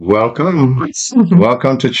Welcome.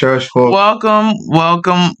 Welcome to Church Folk. Welcome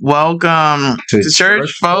to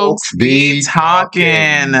Church Folks Be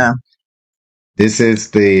Talking. This is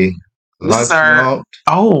the lunch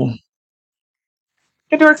note.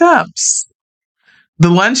 Get our cups. The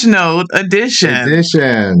lunch note edition.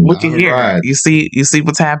 Look at here. Right. You see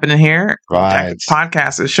what's happening here? Right.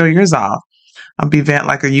 Podcasters, show yours off. I'll be vent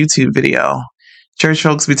like a YouTube video. Church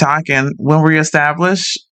Folks Be Talking. When were we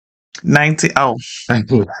established? We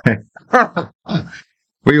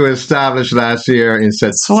were established last year in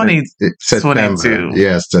September. 2022.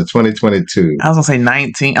 Yes, 2022. I was gonna say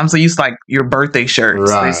 19. I'm so used to like your birthday shirts.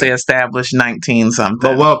 Right. They say established 19 something.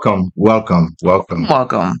 But welcome. Welcome.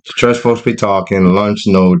 Church Folks Be Talking lunch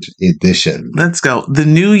note edition. Let's go. The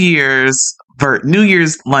New Year's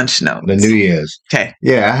lunch note. The New Year's. Okay.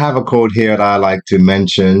 Yeah, I have a quote here that I like to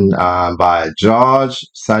mention by George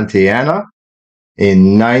Santayana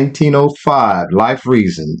in 1905, Life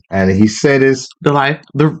Reason. And he said this. The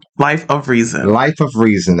life of reason. Life of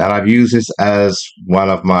Reason. And I've used this as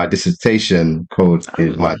one of my dissertation quotes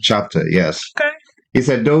in my chapter. Yes. Okay. He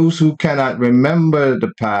said, those who cannot remember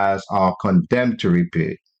the past are condemned to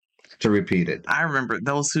repeat it. I remember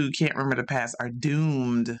those who can't remember the past are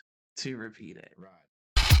doomed to repeat it. Right.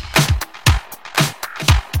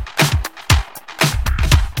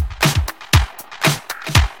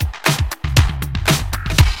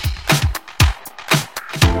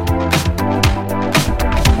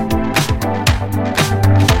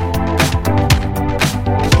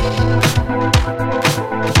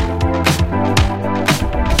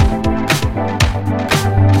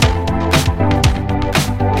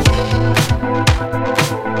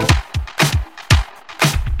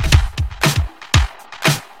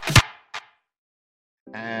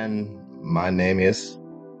 And my name is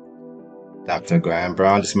Dr. Graham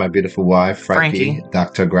Brown. This is my beautiful wife, Frankie.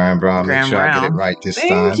 Dr. Graham Brown. Make sure I get it right this time.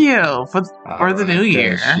 Thank you for the new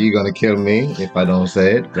year. She's going to kill me if I don't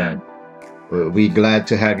say it. We're glad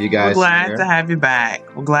to have you guys We're glad to have you back.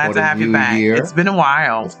 It's been a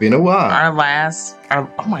while. Our last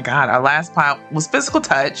pile was Physical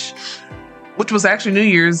Touch, which was actually New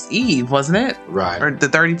Year's Eve, wasn't it? Right. Or the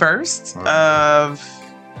 31st of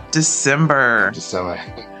December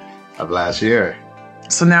of last year.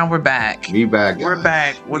 So now we're back. We're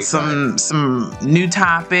back with some new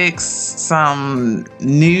topics, some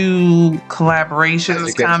new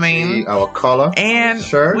collaborations coming. Our color and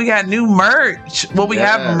shirt. We got new merch. We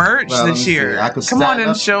have merch this year. Come on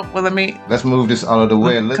and show. Well, let's move this out of the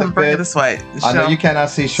way a little bit. Bring it this way. I know you cannot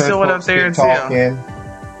see Church Folks Be Talking.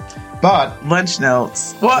 But lunch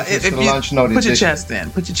notes. Well, if you lunch note put your chest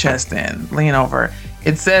in, lean over.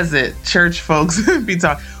 It says it. Church Folks Be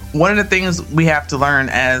Talking. One of the things we have to learn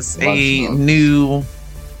as a new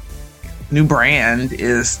brand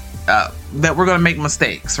is that we're going to make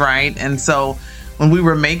mistakes, right? And so when we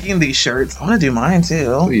were making these shirts, I want to do mine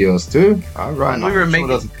too. Yours too. All right. We were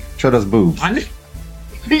making. Show us boobs.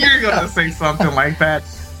 You're going to say something like that.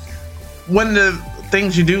 One of the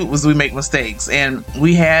things you do was we make mistakes, and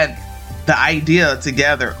we had the idea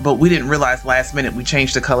together, but we didn't realize last minute we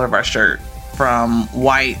changed the color of our shirt from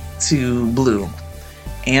white to blue,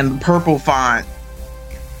 and the purple font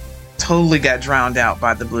totally got drowned out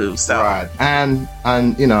by the blue. So right, and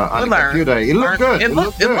you know, on the computer, it looked good. It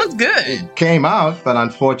looked good. It came out, but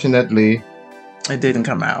unfortunately, it didn't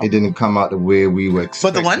come out. It didn't come out the way we were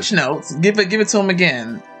expecting. But the lunch notes, give it to them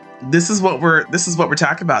again. This is what we're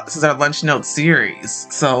talking about. This is our lunch note series.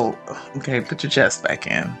 So, okay, put your chest back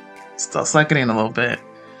in. Still suck it in a little bit.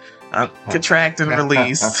 Contract and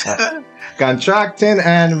release. Contracting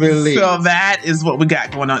and release. So that is what we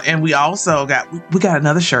got going on, and we also got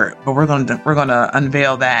another shirt, but we're gonna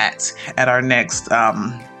unveil that at our next show.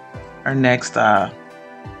 And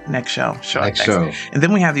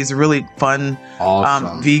then we have these really fun,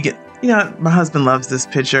 awesome vegan. You know, my husband loves this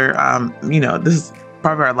picture. You know, this is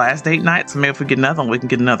probably our last date night, so maybe if we get another one, we can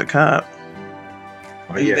get another cup.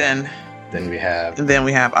 Oh, yeah. Then we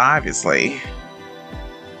have obviously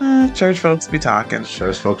Church Folks Be Talking.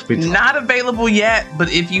 Church Folks Be Talking. Not available yet,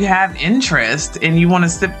 but if you have interest and you want to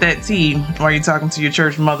sip that tea while you're talking to your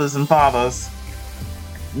church mothers and fathers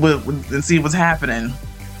and see what's happening,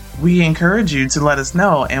 we encourage you to let us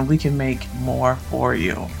know, and we can make more for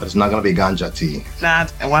you. But it's not going to be ganja tea.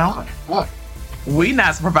 What? We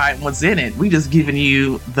not providing what's in it. We just giving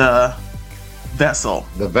you the vessel.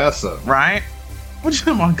 The vessel. Right? What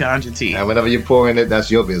you want ganja tea? And whenever you pour in it, that's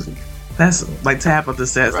your business. That's like Tabitha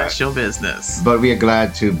says, Right. that's your business. But we are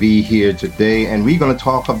glad to be here today, and we're going to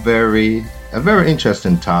talk a very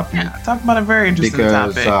interesting topic. Yeah, talk about a very interesting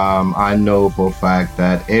Because topic. I know for a fact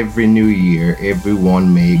that every new year,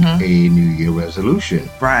 everyone make Mhm. a New Year resolution.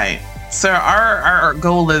 Right. So our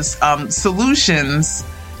goal is solutions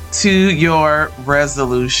to your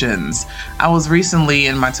resolutions. I was recently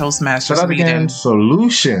in my So Toastmasters that again, meeting.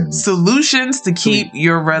 solutions. Solutions to keep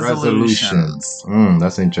your resolutions.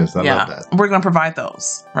 That's interesting. I love that. We're going to provide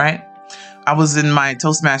those, right? I was in my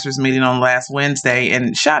Toastmasters meeting on last Wednesday,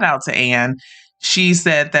 and shout out to Anne. She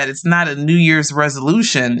said that it's not a New Year's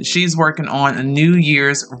resolution. She's working on a New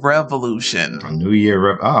Year's revolution. A New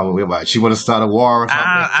Year. She want to start a war or something?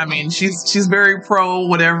 I mean, she's very pro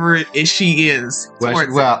whatever she is.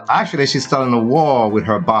 towards it. Actually, she's starting a war with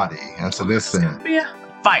her body. And so listen, Yeah,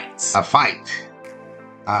 fight. a fight.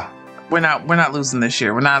 We're not losing this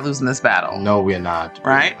year. We're not losing this battle. No, we're not.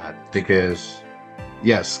 Right? We're not. Because,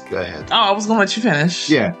 yes, go ahead. Oh, I was gonna let you finish.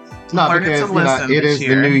 Yeah. No, Learning because to listen it this is the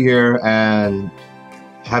year. new year, and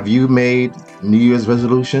have you made New Year's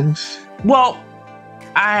resolutions? Well,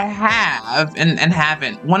 I have and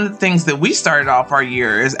haven't. One of the things that we started off our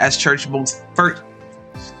year is as church folks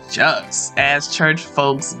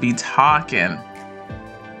be talking.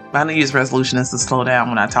 My New Year's resolution is to slow down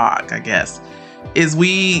when I talk, I guess. Is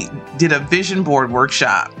we did a vision board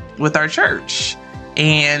workshop with our church.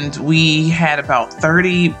 And we had about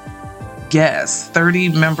 30 guests, 30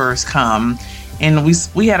 members come, and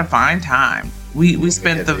we had a fine time. We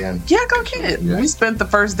spent At the end. go kid. Yeah. We spent the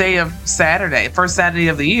first Saturday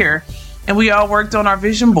of the year, and we all worked on our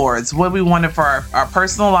vision boards, what we wanted for our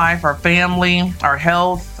personal life, our family, our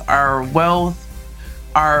health, our wealth,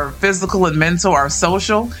 our physical and mental, our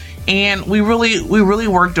social. And we really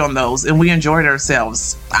worked on those, and we enjoyed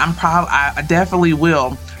ourselves. I definitely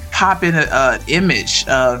will pop in an image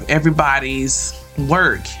of everybody's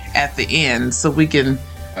work at the end so we can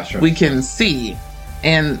see.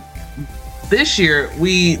 And this year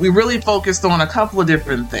we really focused on a couple of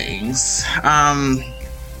different things.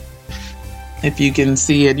 If you can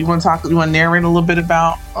see it, you want to narrate a little bit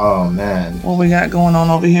about Oh, man. what we got going on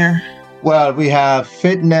over here? Well, we have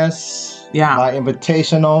fitness by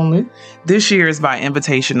invitation only. This year is by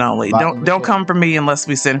invitation only. By Don't invitation. come for me unless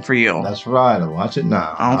we send for you. That's right. Watch it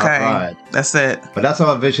now. Okay. All right. That's it. But that's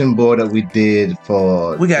our vision board that we did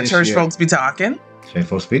for We got this church year. folks be talking. Church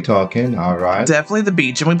folks be talking. All right. Definitely the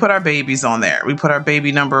beach. And we put our babies on there. We put our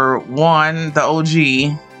baby number 1, the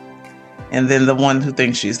OG, and then the one who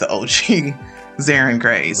thinks she's the OG, Zarin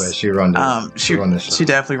Grace. But she run the She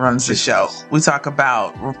definitely runs the show. We're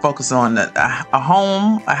focused on a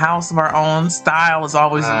home, a house of our own. Style is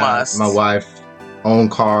always a must. My wife own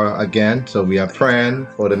car again, so we are praying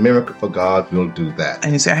for the miracle for God. We'll do that.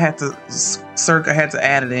 And you see, I had to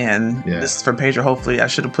add it in. Yeah. This is for Pedro. Hopefully, I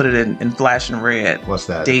should have put it in flashing red. What's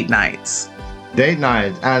that? Date nights. Date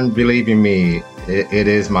night, and believe you me, it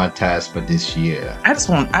is my task for this year. I just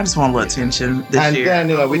want a little attention this year. And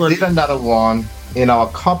then we did another one in our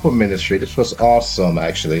couple ministry. This was awesome,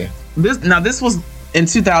 actually. This was in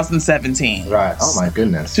 2017. Right. Oh my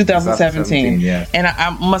goodness. 2017. Yeah. And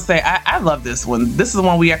I must say, I love this one. This is the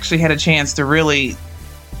one we actually had a chance to really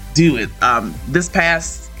do it. This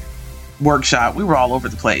past workshop, we were all over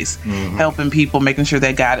the place, helping people, making sure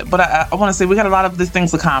they got it. But I want to say we got a lot of these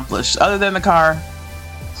things accomplished. Other than the car.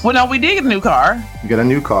 Well, no, we did get a new car. You got a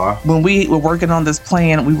new car. When we were working on this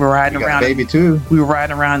plan, we were riding You got around. a baby too. We were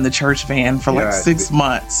riding around in the church van for like 6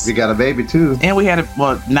 months. We got a baby too. And we had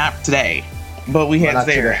not today, but we had not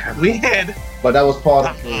there. today. We had. But that was part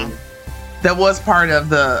of That was part of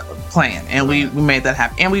the plan, and we made that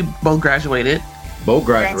happen. And we both graduated. Both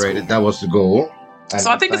graduated. That was the goal. So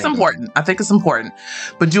I think it's important.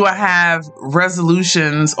 But do I have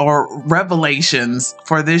resolutions or revelations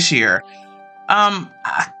for this year?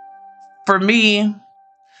 For me,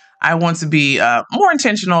 I want to be more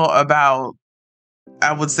intentional about,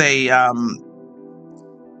 I would say, I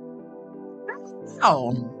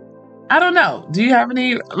don't know. Do you have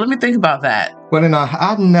any? Let me think about that. Well,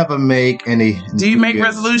 I never make any. Do you make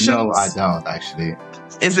resolutions? No, I don't actually.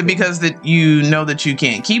 Is it because that you know that you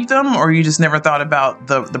can't keep them, or you just never thought about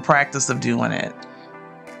the practice of doing it?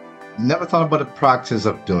 Never thought about the practice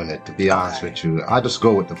of doing it, to be honest with you. I just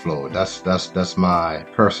go with the flow. That's my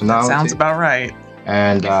personality. That sounds about right.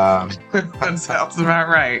 And that sounds about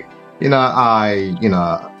right.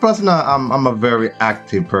 Plus I'm a very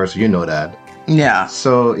active person, you know that. Yeah.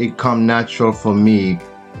 So it come natural for me.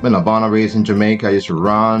 Born and raised in Jamaica, I used to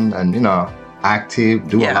run, and active,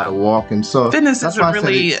 do a lot of walking. So fitness that's isn't why I said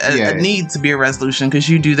really a need to be a resolution because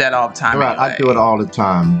you do that all the time. Right, anyway. I do it all the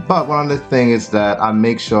time. But one of the things is that I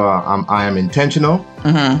make sure I am intentional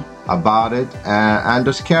about it and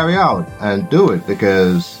just carry out and do it,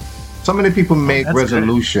 because so many people make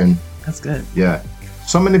resolution. That's good. Yeah.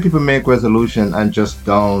 So many people make resolution and just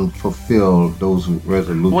don't fulfill those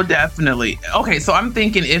resolutions. Well, definitely. Okay, so I'm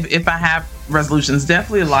thinking if I have resolutions,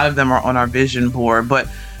 definitely a lot of them are on our vision board. But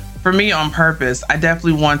for me, on purpose, I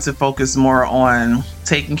definitely want to focus more on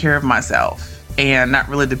taking care of myself and not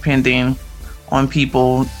really depending on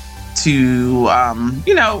people to,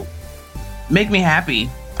 make me happy,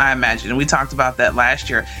 I imagine. And we talked about that last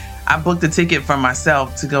year. I booked a ticket for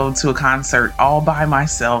myself to go to a concert all by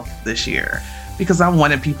myself this year, because I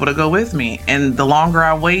wanted people to go with me. And the longer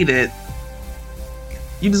I waited,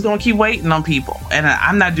 you're just going to keep waiting on people. And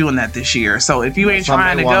I'm not doing that this year. So if you ain't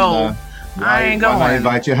trying to go, I ain't going. Why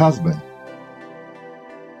invite your husband?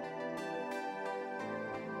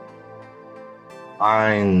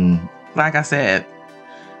 Like I said,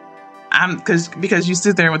 because you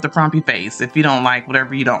sit there with the frumpy face if you don't like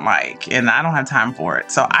whatever you don't like. And I don't have time for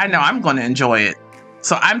it. So I know I'm going to enjoy it.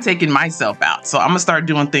 So I'm taking myself out. So I'm going to start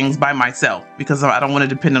doing things by myself because I don't want to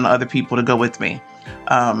depend on other people to go with me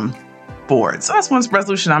for it. So that's one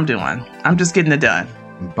resolution I'm doing. I'm just getting it done.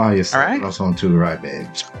 By yourself. All right? That's on too, right, babe?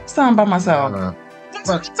 It's done by myself. But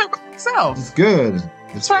By myself. it's good.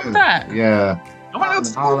 What's wrong with that? Yeah. I want to go to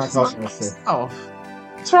school by myself.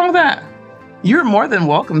 What's wrong with that? You're more than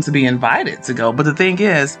welcome to be invited to go. But the thing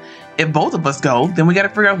is, if both of us go, then we got to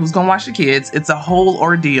figure out who's going to watch the kids. It's a whole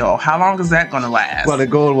ordeal. How long is that going to last? Well, the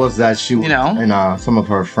goal was that she would, some of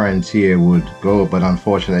her friends here would go, but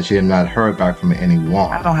unfortunately, she had not heard back from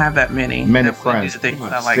anyone. I don't have that many. Many friends. Do the things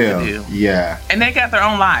I like to do. Yeah. And they got their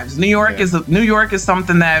own lives. New York is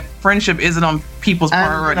something that friendship isn't on people's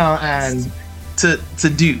priority. To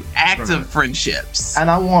do active friendships. And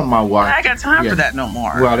I want my wife. I ain't got time for that no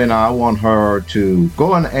more. Well, I want her to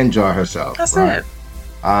go and enjoy herself. That's it.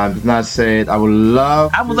 Not said I would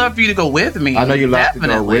love for you to go with me. I know you love to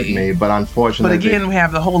go with me, but unfortunately. But again, we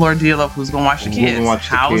have the whole ordeal of who's going to watch the kids.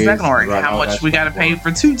 How is that going to work? Right, how much we got to pay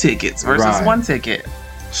for 2 tickets versus 1 ticket?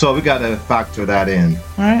 So we got to factor that in.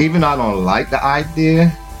 Right. Even though I don't like the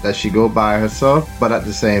idea that she go by herself, but at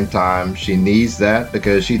the same time, she needs that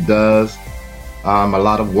because she does a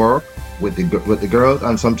lot of work with the girls,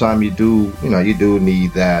 and sometimes you do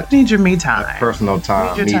need that. You need your me time, personal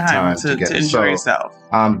time, me time to enjoy yourself.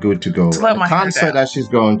 I'm good to go. The concert that she's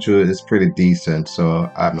going to is pretty decent, so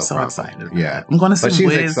I'm excited. Yeah, I'm going to see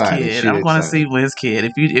WizKid. I'm going to see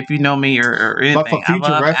WizKid. If you know me or anything. But for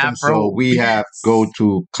future reference, so we have go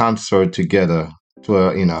to concert together.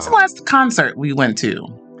 What's the last concert we went to?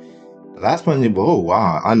 Last one,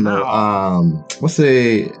 I know. What's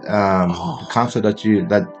the concert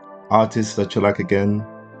that artist that you like again?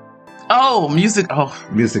 Music Child.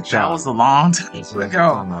 That was a long time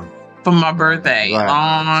ago. For my birthday,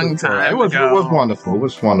 long time. It was wonderful. It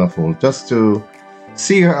was wonderful just to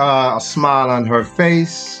see her a smile on her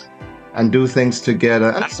face and do things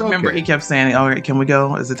together. I remember he kept saying, "Oh, can we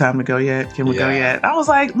go? Is it time to go yet? Can we go yet?" I was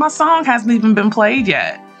like, "My song hasn't even been played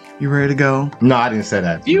yet. You ready to go?" No, I didn't say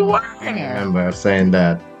that. You were. I remember saying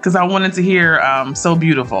that. Because I wanted to hear "So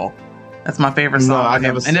Beautiful." That's my favorite song.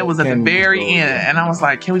 And it was at the very end. And I was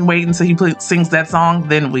like, can we wait until he sings that song?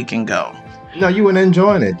 Then we can go. No, you were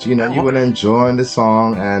enjoying it. You were enjoying the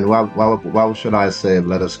song. And why should I say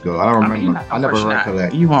let us go? I don't remember. I never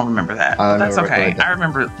recollect. You won't remember that. That's okay. I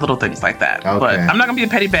remember little things like that. Okay. But I'm not going to be a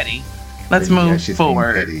petty Betty. Let's move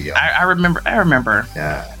forward. Petty, I remember.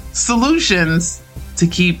 Yeah. Solutions to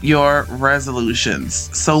keep your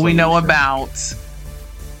resolutions. So we know about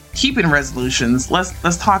keeping resolutions.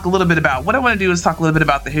 Let's talk a little bit about what I want to do is talk a little bit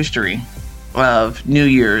about the history of New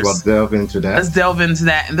Year's. Let's delve into that.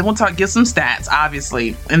 And then we'll get some stats,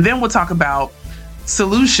 obviously, and then we'll talk about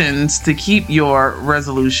solutions to keep your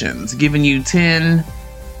resolutions, giving you 10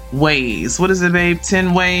 ways. What is it, babe?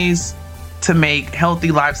 10 ways to make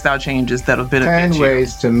healthy lifestyle changes that'll benefit 10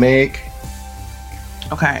 ways to make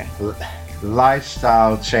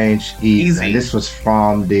lifestyle change easy. And this was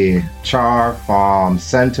from the CHAR from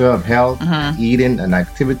Center of Health, Eating and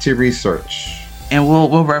Activity Research. And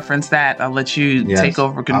we'll reference that. I'll let you take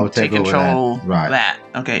over, take control of that.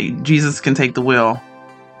 Okay, Jesus can take the wheel.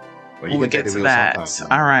 When we get to that.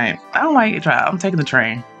 All right. I don't like it. I'm taking the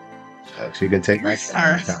train. So you can take my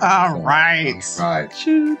All right.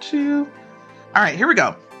 Choo choo. All right, here we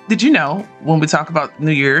go. Did you know when we talk about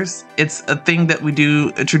New Year's, it's a thing that we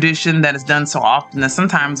do, a tradition that is done so often that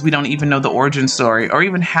sometimes we don't even know the origin story or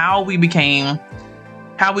even how we became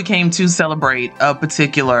how we came to celebrate a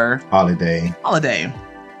particular holiday.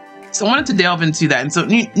 So I wanted to delve into that. And so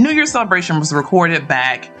New Year's celebration was recorded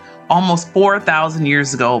back almost 4,000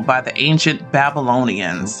 years ago by the ancient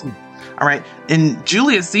Babylonians. All right. And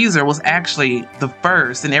Julius Caesar was actually the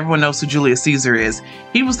first, and everyone knows who Julius Caesar is.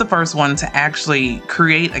 He was the first one to actually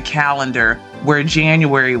create a calendar where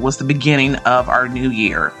January was the beginning of our new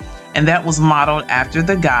year. And that was modeled after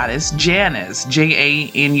the goddess Janus,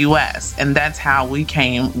 Janus. And that's how we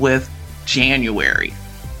came with January.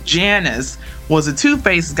 Janus was a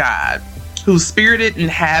two-faced god whose spirit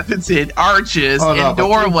inhabited arches and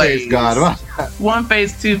doorways. God.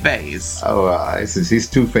 One-faced, two-faced. Oh, he's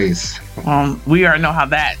two-faced. We already know how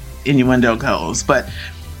that innuendo goes. But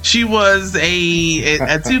she was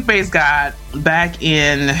a two-faced god back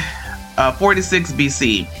in 46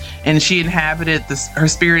 BC. And she inhabited her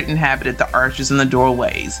spirit inhabited the arches and the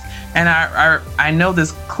doorways. And I know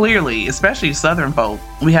this clearly, especially Southern folk.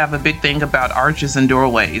 We have a big thing about arches and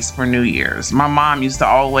doorways for New Year's. My mom used to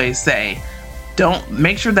always say, don't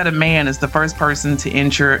make sure that a man is the first person to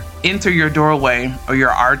enter your doorway or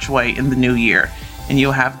your archway in the new year, and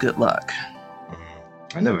you'll have good luck.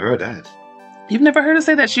 I never heard that. You've never heard her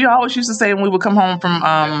say that? She always used to say when we would come home from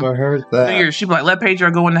never heard that. New Year's, she'd be like, let Pedro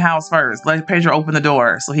go in the house first. Let Pedro open the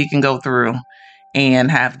door so he can go through and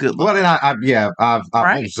have good luck. Well, then I've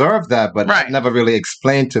Right? observed that, but Right. it never really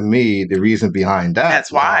explained to me the reason behind that. That's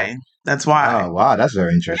why. That's why. Oh, wow. That's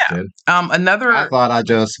very interesting. Another. I thought I'd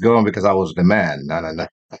just go on because I was the man. No.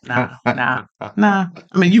 Nah.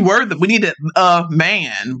 I mean, you were we needed a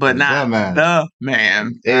man, but not The man. the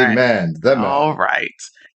man. Amen. The man. All right.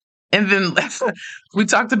 And then we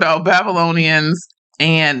talked about Babylonians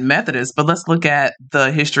and Methodists, but let's look at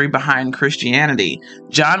the history behind Christianity.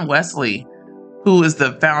 John Wesley, who is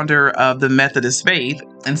the founder of the Methodist faith,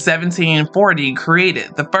 in 1740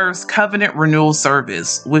 created the first covenant renewal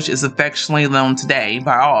service, which is affectionately known today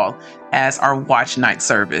by all as our watch night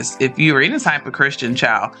service. If you are any type of Christian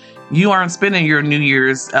child, you aren't spending your New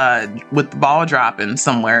Year's with the ball dropping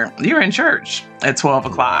somewhere. You're in church at 12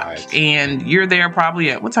 o'clock. Right. And you're there probably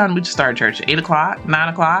at, what time we start church? 8 o'clock? 9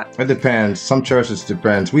 o'clock? It depends. Some churches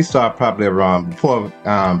depends. We start probably around before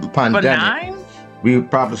But pandemic. 9? We would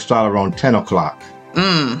probably start around 10 o'clock.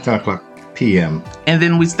 10 o'clock p.m. And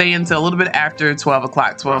then we stay until a little bit after 12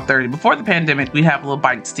 o'clock, 12:30. Before the pandemic, we have little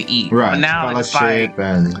bites to eat. Right. But now it's like,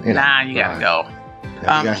 and, you gotta go.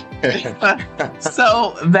 Yeah,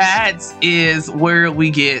 So that is where we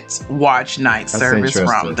get watch night That's service from.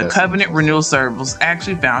 interesting. The That's Covenant interesting. Renewal Service was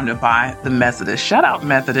actually founded by the Methodists. Shout out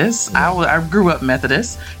Methodists. I grew up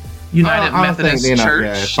Methodist. United Methodist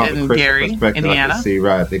Church in Gary, Indiana, see,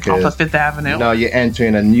 right, off because of Fifth Avenue. you're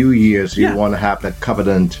entering a new year, so you Yeah. want to have that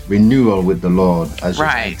covenant renewal with the Lord as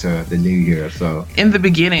Right. you enter the new year. So In the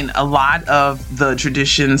beginning, a lot of the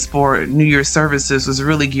traditions for New Year's services was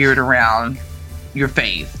really geared around your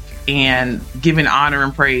faith and giving honor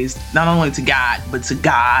and praise not only to God, but to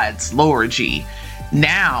God's Lord G.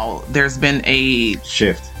 Now, there's been a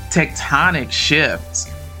shift. tectonic shift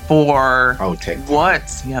for what?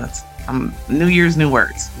 Yeah, that's New Year's, new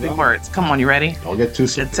words. Big words. Come on, you ready? Don't get too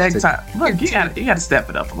The tectonic. Look, you got to step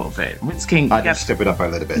it up a little bit. It's King. I just step it up a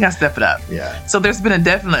little bit. You got to step it up. Yeah. So there's been a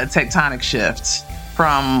definite tectonic shift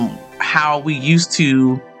from how we used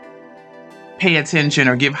to pay attention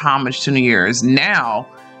or give homage to New Year's. Now,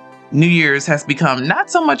 New Year's has become not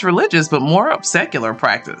so much religious, but more of secular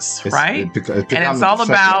practice, right? And it's all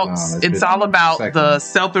about the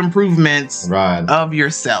self-improvements right. of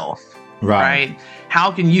yourself, right? How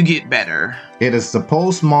can you get better? It is the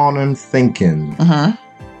postmodern thinking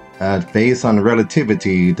based on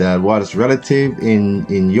relativity, that what is relative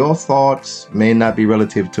in your thoughts may not be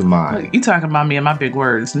relative to mine. Look, you talking about me and my big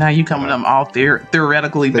words. Now you coming up all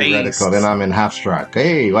theoretically based. Theoretical, then I'm in abstract.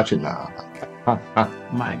 Hey, watch it now.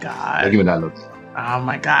 My God. Give me that look. Oh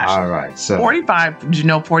my gosh. All right. So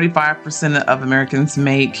 45% of Americans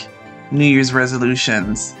make New Year's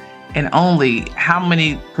resolutions. And only how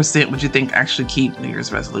many percent would you think actually keep New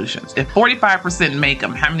Year's resolutions? If 45% make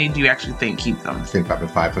them, how many do you actually think keep them? I think probably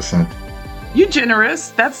 5%. You're generous.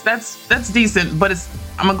 That's decent, but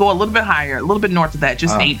I'm gonna go a little bit higher, a little bit north of that,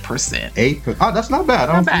 just 8%. 8%. Oh, that's not bad.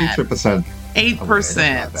 Not bad. 3%.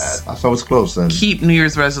 8%. So I was close then. Keep New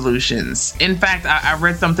Year's resolutions. In fact, I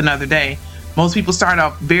read something the other day. Most people start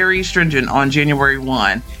off very stringent on January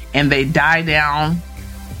 1, and they die down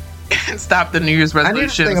and stop the New Year's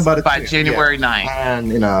resolutions by January 9th.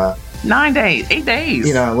 And 9 days, 8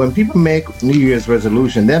 days. When people make New Year's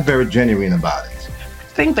resolution, they're very genuine about it.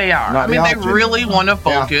 I think they are. I mean, they really want to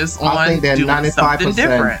focus on I think they're doing 95% something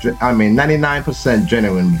different. 99%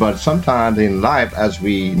 genuine. But sometimes in life, as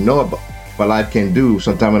we know what life can do.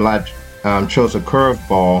 Sometimes when life throws a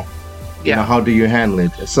curveball, you know, how do you handle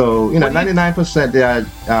it? So, 99% they are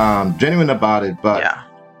genuine about it, but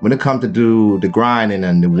when it comes to do the grinding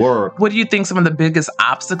and the work. What do you think some of the biggest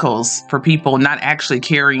obstacles for people not actually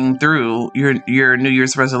carrying through your New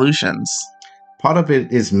Year's resolutions? Part of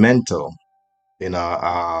it is mental,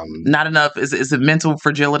 not enough. Is it mental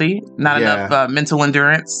fragility? Not enough mental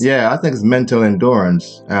endurance? Yeah, I think it's mental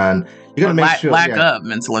endurance, and you got to make sure lack of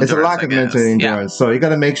mental endurance. It's a lack of mental endurance. So you got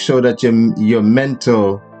to make sure that your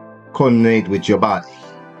mental coordinate with your body,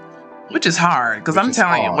 which is hard, because I'm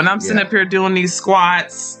telling you, when I'm sitting up here doing these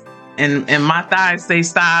squats and my thighs say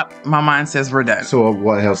stop, my mind says we're done. So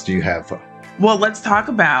what else do you have? Well, let's talk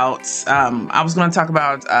about. I was going to talk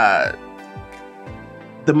about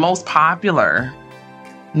the most popular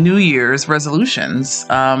New Year's resolutions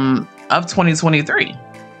of 2023.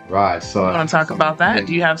 Right. So I want to talk about that.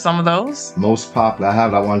 Do you have some of those? Most popular. I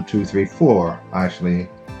have like 1, 2, 3, 4 actually.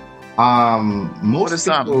 Most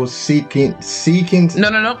people seeking.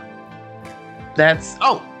 No. That's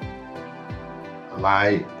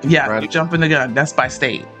you're jumping the gun. That's by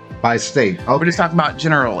state. By state. Okay. We're just talking about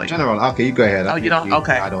generally. General. Okay, you go ahead. Oh, you don't.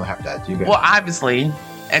 Okay. I don't have that. You go. Well, obviously,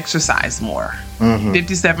 exercise more.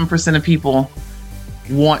 57% of people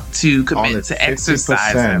want to commit to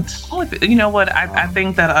exercise. You know what? I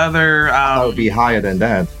think that other that would be higher than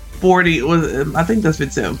that. 40 was. I think that's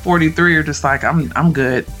 57. 43 are just like I'm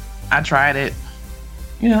good. I tried it.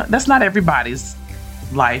 That's not everybody's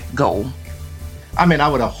life goal. I mean, I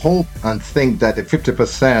would hope and think that the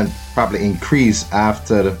 50% probably increase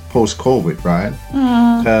after the post-COVID, right?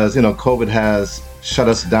 Because, COVID has shut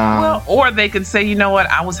us down. Well, or they could say, you know what,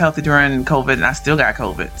 I was healthy during COVID and I still got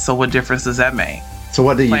COVID. So what difference does that make? So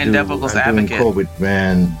what do you Playing do devil's during advocate. COVID,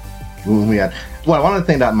 man? One of the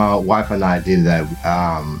things that my wife and I did that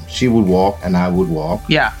she would walk and I would walk.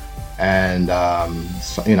 Yeah. And, I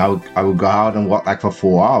would go out and walk like for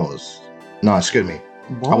 4 hours. No, excuse me.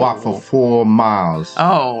 Whoa. I walked for 4 miles.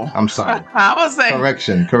 Oh. I'm sorry. I was saying.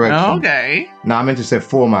 Correction. Okay. No, I meant to say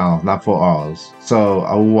 4 miles, not 4 hours. So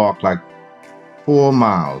I would walk like 4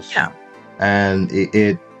 miles. Yeah. And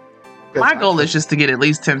it my goal is just to get at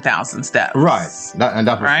least 10,000 steps. Right. That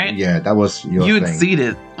was, right? Yeah, that was your You thing.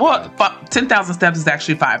 exceeded. Well, 10,000 steps is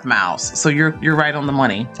actually 5 miles. So you're right on the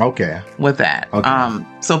money. Okay. With that. Okay.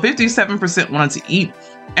 So 57% wanted to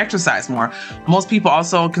exercise more. Most people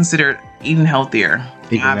also considered eating healthier.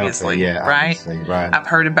 Obviously. Yeah. Right? Obviously, right. I've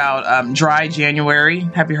heard about dry January.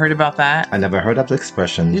 Have you heard about that? I never heard of the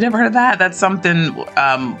expression. You never heard of that? That's something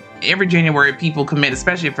every January people commit,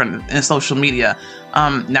 especially in social media,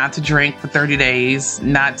 not to drink for 30 days,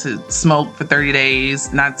 not to smoke for 30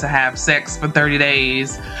 days, not to have sex for 30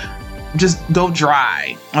 days. Just go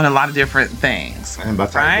dry on a lot of different things. And by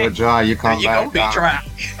the time you go dry, you come back. You're going to be dry.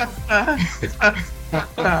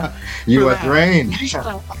 You are drained.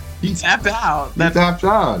 You tapped out.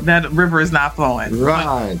 That river is not flowing.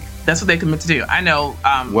 Right. That's what they commit to do. I know.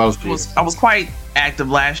 I was quite active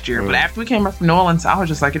last year, but after we came up from New Orleans, I was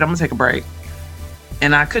just like, I'm gonna take a break,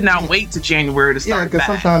 and I could not wait to January to start. Yeah, because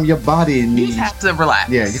sometimes your body needs. You have to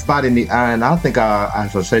relax. Yeah, your body needs. And I think,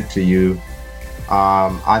 as I said to you,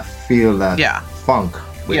 I feel that funk.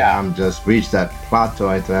 Where I'm just reached that plateau.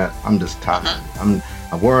 I'm just tired.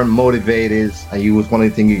 I weren't motivated, and you was one of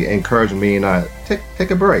the things you encouraged me, and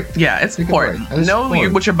take a break. Yeah, it's important. Know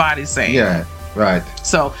what your body's saying. Yeah, right.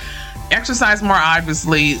 So, exercise more,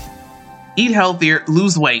 obviously. Eat healthier,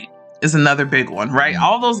 lose weight is another big one, right?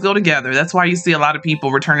 All those go together. That's why you see a lot of people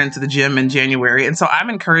returning to the gym in January. And so I'm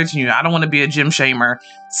encouraging you. I don't want to be a gym shamer.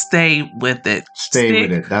 Stay with it. Stick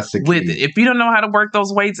with it. That's the key. With it. If you don't know how to work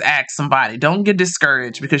those weights, ask somebody. Don't get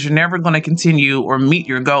discouraged, because you're never going to continue or meet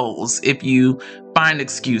your goals if you find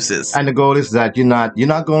excuses. And the goal is that you're not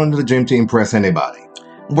going to the gym to impress anybody.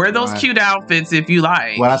 Wear those cute outfits if you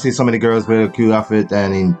like. Well, I see so many girls wear a cute outfit,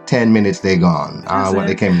 and in 10 minutes they're gone. What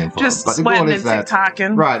they came in for. Just but the sweating goal is and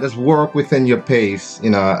TikToking. Right, just work within your pace,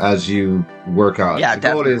 as you work out. Yeah,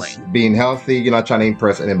 the goal is being healthy. You're not trying to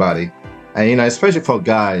impress anybody. And, especially for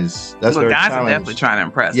guys, that's Look, their guys challenge. are definitely trying to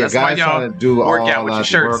impress. Yeah, that's guys why y'all trying to do work all out with your that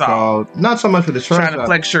shirts off. Not so much with the shirts trying to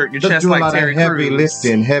flex shirt, your just chest do like a lot Terry of heavy Crews.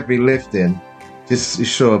 lifting. Just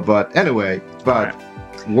sure, but anyway,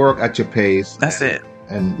 work at your pace. That's it.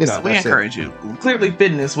 And so we encourage you. Clearly,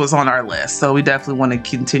 fitness was on our list, so we definitely want to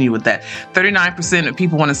continue with that. 39% of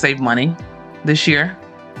people want to save money this year.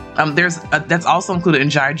 That's also included in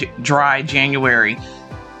dry January.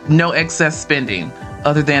 No excess spending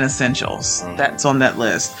other than essentials. That's on that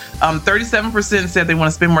list. 37% said they want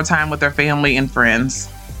to spend more time with their family and friends.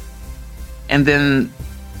 And then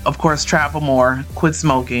of course, travel more, quit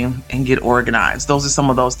smoking, and get organized. Those are some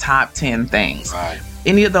of those top 10 things. Right.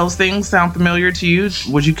 Any of those things sound familiar to you?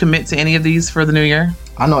 Would you commit to any of these for the new year?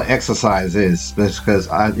 I know exercise is because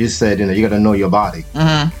you said you got to know your body,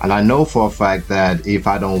 and I know for a fact that if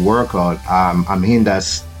I don't work out, I'm in that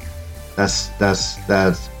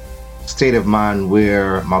state of mind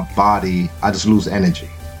where my body, I just lose energy.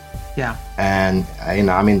 Yeah. And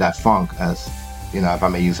I'm in that funk, as if I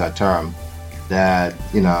may use that term, that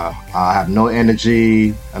I have no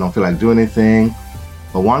energy, I don't feel like doing anything.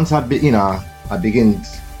 But once I begin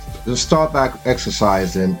to start back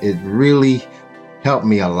exercising, it really helped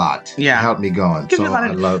me a lot. Yeah. It helped me going.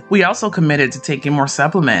 We also committed to taking more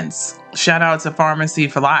supplements. Shout out to Pharmacy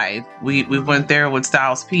for Life. We went there with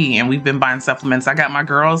Styles P, and we've been buying supplements. I got my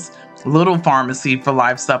girls little Pharmacy for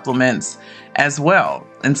Life supplements as well.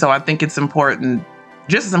 And so I think it's important,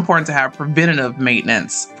 just as important, to have preventative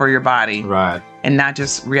maintenance for your body. Right. And not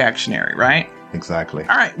just reactionary, right? Exactly.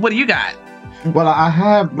 All right. What do you got? Well, I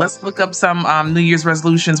have... Let's look up some New Year's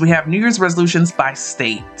resolutions. We have New Year's resolutions by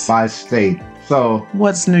state. By state. So...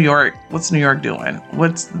 What's New York doing?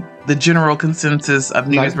 What's the general consensus of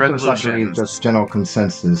New Year's resolutions? Just general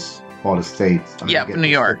consensus for the states. Yeah, New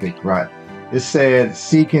York. Right. It said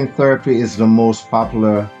seeking therapy is the most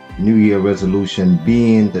popular New Year resolution,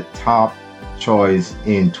 being the top choice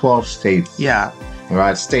in 12 states. Yeah.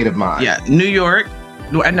 Right. State of mind. Yeah. New York.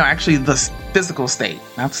 No, actually, the physical state,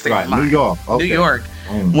 not the state of mind. New York. Okay. New York.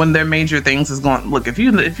 One of their major things is going. Look, if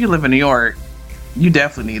you live in New York, you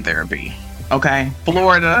definitely need therapy. Okay.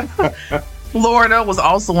 Florida. Florida was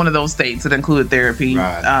also one of those states that included therapy.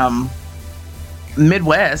 Right.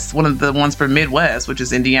 Midwest, one of the ones for Midwest, which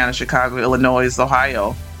is Indiana, Chicago, Illinois,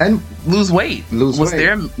 Ohio, and lose weight was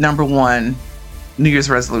their number one New Year's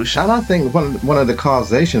resolution. And I think one of the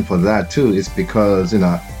causation for that too is because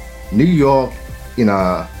New York,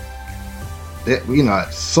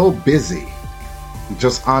 so busy,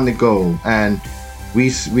 just on the go, and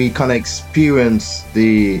we kind of experience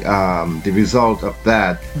the result of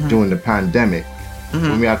that during the pandemic,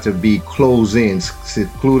 when we have to be closed in,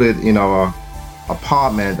 secluded in our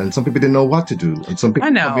apartment, and some people didn't know what to do, and some people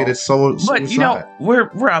committed suicide. But we're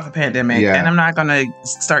out of the pandemic, and I'm not gonna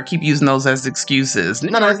keep using those as excuses.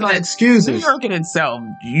 No, it's not excuses. New York in itself,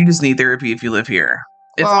 you just need therapy if you live here.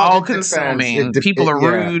 It's all consuming. People are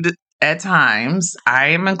rude at times. I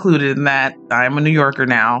am included in that. I am a New Yorker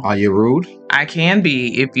now. Are you rude? I can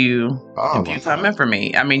be if you come in for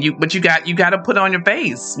me. I mean, you got to put on your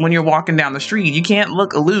face when you're walking down the street. You can't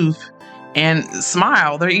look aloof and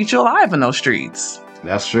smile. They'll eat you alive in those streets.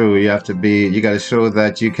 That's true. You got to show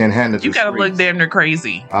that you can handle. You got to look damn near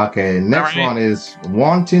crazy. Okay. Next one is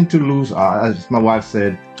wanting to lose. As my wife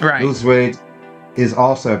said, lose weight is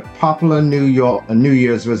also a popular New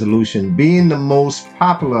Year's resolution, being the most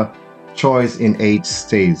popular choice in 8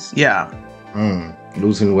 states. Yeah.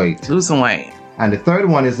 Losing weight. And the third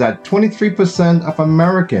one is that 23% of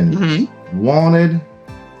Americans wanted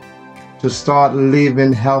to start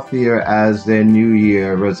living healthier as their New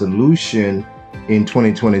Year resolution in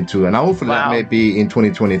 2022. And hopefully that may be in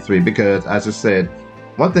 2023, because as I said,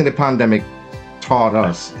 one thing the pandemic taught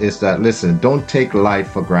us is that, listen, don't take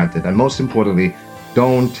life for granted. And most importantly,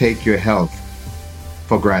 don't take your health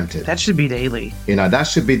for granted. That should be daily. That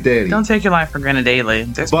should be daily. Don't take your life for granted daily.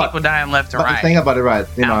 There's people dying left and right. The thing about it,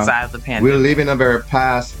 outside of the pandemic. We're living in a very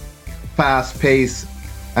fast-paced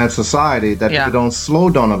and society that people don't slow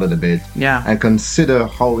down a little bit and consider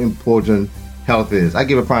how important health is. I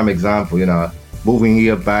give a prime example, moving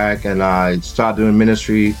here back, and I started doing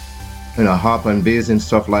ministry, hopping busy and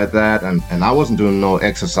stuff like that, and I wasn't doing no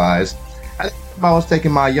exercise. I was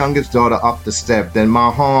taking my youngest daughter up the step, then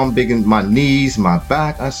my arm, my knees, my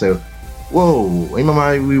back. I said, whoa.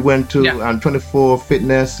 Remember we went to 24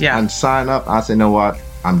 Fitness and sign up? I said, you know what?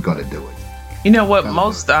 I'm going to do it. You know what?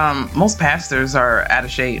 Most pastors are out of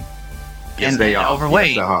shape. Yes, they are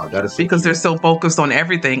overweight. Yes, that is because they're so focused on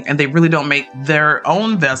everything, and they really don't make their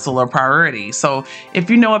own vessel a priority. So if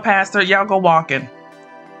you know a pastor, y'all go walking.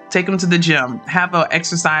 Take them to the gym. Have an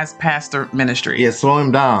exercise pastor ministry. Yeah, slow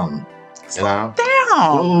him down. Slow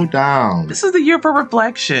down. This is the year for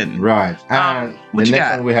reflection. Right. And the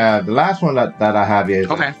next one we have, the last one that I have here is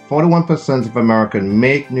 41% of Americans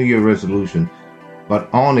make New Year resolution, but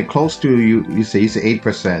only close to you say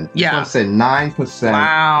 8%. Yeah. This one said 9%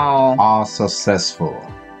 are successful.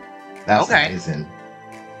 That's amazing.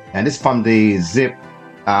 And it's from the Zippia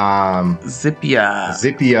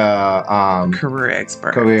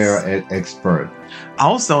career expert.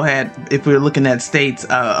 Also had, if we're looking at states,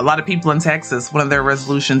 a lot of people in Texas, one of their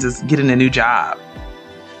resolutions is getting a new job.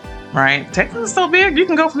 Right? Texas is so big, you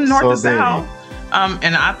can go from north to south.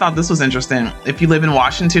 And I thought this was interesting. If you live in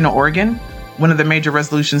Washington or Oregon, one of the major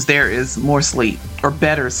resolutions there is more sleep or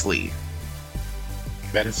better sleep.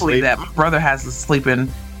 Better Sleep. That my brother has to sleep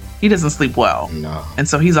in. He doesn't sleep well. No. And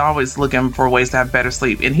so he's always looking for ways to have better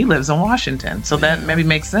sleep. And he lives in Washington. So that maybe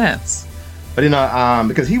makes sense. But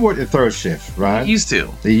because he worked the third shift, right? He used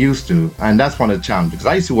to. They used to. And that's one of the challenges. Because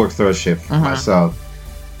I used to work third shift myself.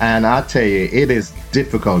 And I tell you, it is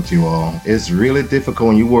difficult, you all. It's really difficult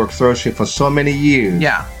when you work third shift for so many years.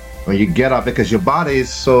 Yeah. When you get up, because your body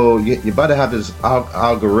is so, your body have this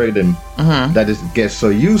algorithm that it gets so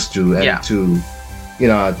used to. And to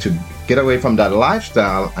get away from that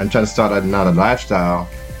lifestyle and try to start another lifestyle,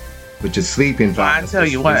 which is sleeping. Well, I tell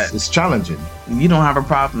you what, it's challenging. You don't have a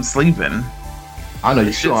problem sleeping. I know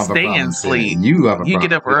you sure have a problem. Stay in sleep. You have a problem. You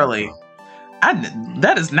get up early.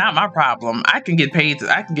 That is not my problem. I can get paid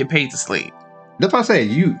to sleep. That's what I say.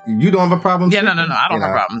 You don't have a problem. Yeah, no. I don't have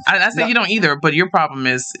a problem. I say you don't either. But your problem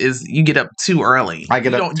is you get up too early. I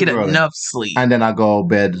get up. You don't get enough sleep, and then I go to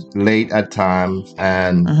bed late at times,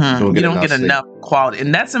 and you don't get enough quality,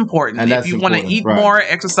 and that's important. And if you want to eat more,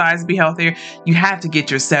 exercise, be healthier, you have to get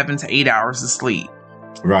your 7 to 8 hours of sleep.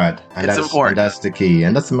 Right, and that's important. And that's the key.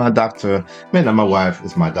 And that's my doctor. My wife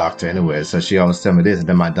is my doctor anyway, so she always tell me this. And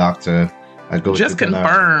then my doctor. Just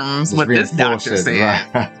confirms what this doctor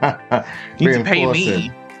said. Right. You need to pay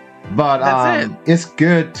me. But it's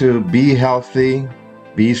good to be healthy,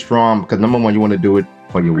 be strong, because number one, you want to do it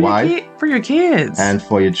for your wife, for your kids, and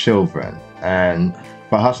for your children. And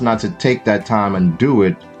for us not to take that time and do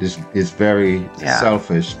it is very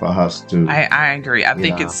selfish for us to. I agree. I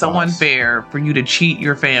think it's so unfair for you to cheat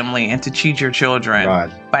your family and to cheat your children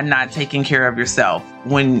by not taking care of yourself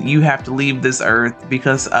when you have to leave this earth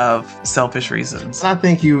because of selfish reasons. And I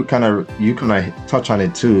think you kind of touch on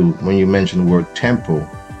it too when you mention the word temple,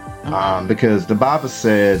 because the Bible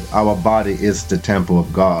said our body is the temple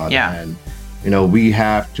of God. Yeah. And we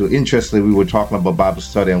have to. Interestingly, we were talking about Bible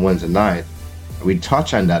study on Wednesday night. We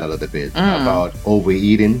touch on that a little bit about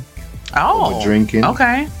overeating, over drinking,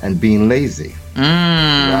 and being lazy.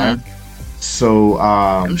 Right? So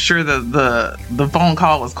I'm sure the phone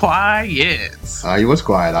call was quiet. It was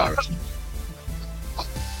quiet, Irish.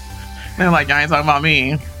 They're like, I ain't talking about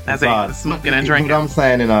me. That's it, smoking and drinking. What I'm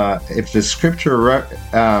saying, if the scripture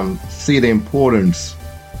see the importance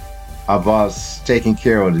of us taking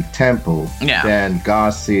care of the temple, then God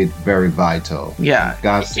sees it very vital. Yeah,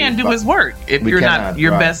 God can't do His work if you're not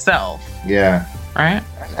your best self. Yeah, right.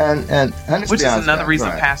 And which is another reason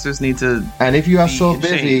pastors need to. And if you are so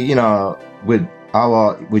busy, with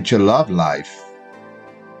your love life,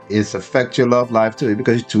 it's affect your love life too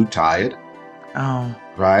because you're too tired. Oh,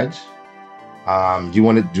 right. You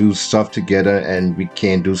want to do stuff together, and we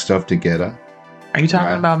can't do stuff together. Are you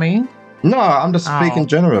talking about me? No, I'm just speaking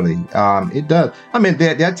generally. It does. I mean,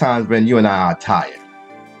 there are times when you and I are tired,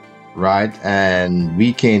 right? And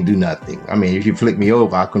we can't do nothing. I mean, if you flick me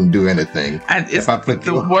over, I couldn't do anything. If I flick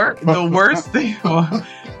you over. The worst thing.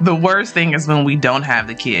 The worst thing is when we don't have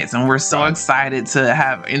the kids, and we're so excited to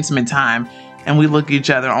have intimate time, and we look at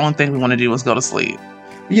each other. The only thing we want to do is go to sleep.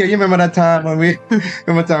 Yeah, you remember that time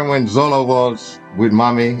when Zola was with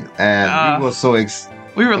mommy, and we were so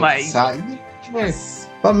we were excited.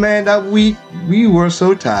 But man, that we were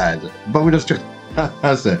so tired. But we just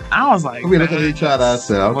that's it. I was like, we looked at each other. I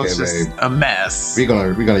said, okay, babe, a mess. We're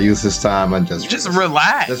gonna use this time and just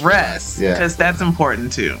relax, just rest, because that's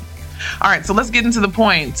important too. All right, so let's get into the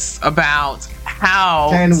points about how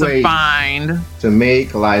to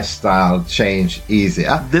make lifestyle change easy.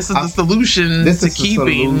 This is the solution to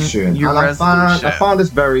keeping your resolution. I found this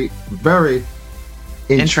very, very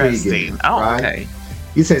interesting. Okay.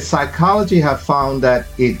 He said psychology have found that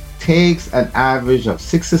it takes an average of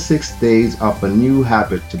 66 days of a new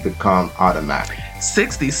habit to become automatic.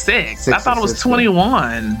 66? I thought it was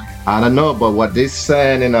 21. I don't know, but what they're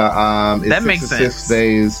saying is that 66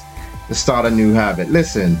 days to start a new habit.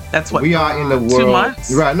 Listen, that's what we are in the world. 2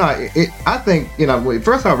 months? Right. No, I think,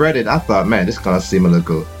 first I read it, I thought, man, this is going to seem a little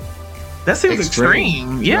good. That seems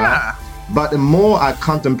extreme. Yeah. Right? But the more I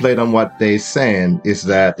contemplate on what they're saying is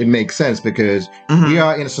that it makes sense because we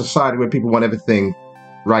are in a society where people want everything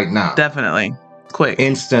right now. Definitely. Quick.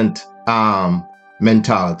 Instant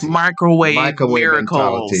mentality. Microwave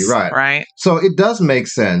miracles. Mentality. Right. So it does make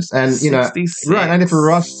sense. And, 66. Right. And if for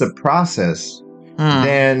us to process,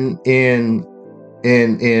 then in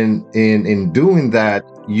doing that,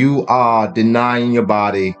 you are denying your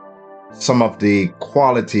body some of the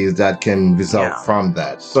qualities that can result from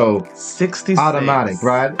that. So 66. Automatic,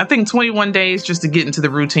 right? I think 21 days just to get into the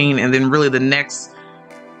routine, and then really the next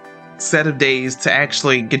set of days to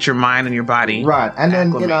actually get your mind and your body Right. And then,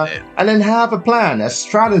 acclimated. and then have a plan, a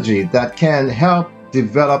strategy that can help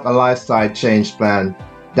develop a lifestyle change plan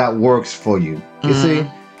that works for you. You see,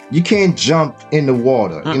 you can't jump in the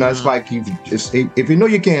water. You know, it's like if you know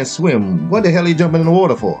you can't swim, what the hell are you jumping in the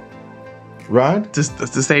water for? Right? Just to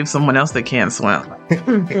save someone else that can't swim.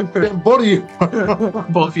 Both of you.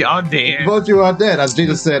 Both of y'all dead. Both of you are dead. As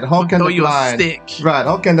Jesus said, how can Throw the you a blind... stick. Right.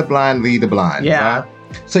 How can the blind lead the blind? Yeah. Right?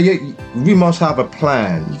 So we must have a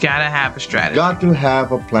plan. You gotta have a strategy. Got to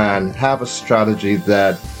have a plan, have a strategy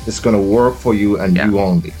that is going to work for you and you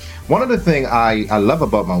only. One of the things I love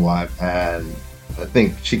about my wife, and I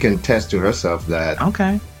think she can attest to herself that,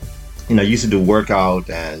 Okay. you know, you used to do workout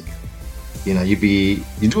and, you know,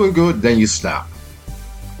 you're doing good, then you stop.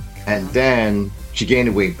 And then she gained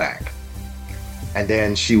the weight back. And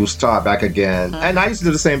then she will start back again. And I used to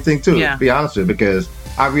do the same thing too, to be honest with you, because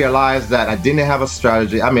I realized that I didn't have a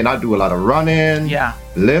strategy. I mean, I do a lot of running,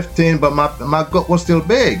 lifting, but my gut was still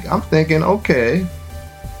big. I'm thinking, okay,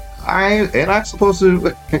 ain't I supposed to...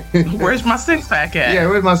 Where's my six pack at? Yeah,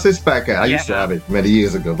 where's my six pack at? I used to have it many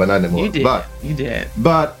years ago, but not anymore. You did. You did.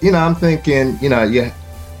 But, you know, I'm thinking, you know,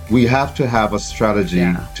 we have to have a strategy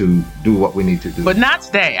to do what we need to do. But not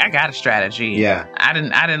today. I got a strategy. Yeah. I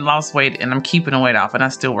didn't lose weight and I'm keeping the weight off and I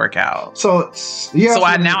still work out. So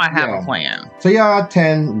I have a plan. So here are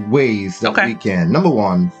 10 ways that we can. Number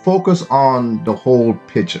 1, focus on the whole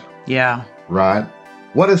picture. Yeah. Right?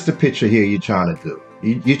 What is the picture here you're trying to do?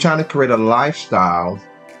 You're trying to create a lifestyle,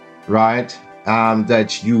 right?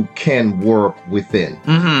 That you can work within.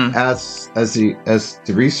 As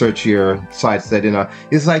the research here site said, you know,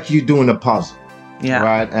 it's like you doing a puzzle. Yeah.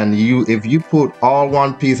 Right? And if you put all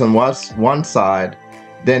one piece on one side,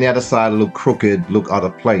 then the other side look crooked, look out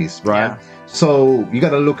of place, right? Yeah. So you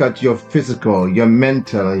got to look at your physical, your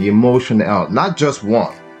mental, your emotional health, not just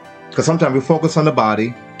one. Because sometimes we focus on the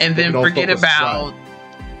body. And then forget about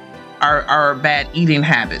our bad eating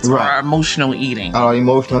habits, or our emotional eating. Our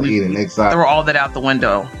emotional eating, exactly. Throw all that out the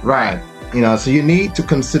window. Right. You know, so you need to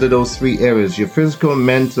consider those 3 areas, your physical,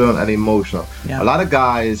 mental, and emotional. Yeah. A lot of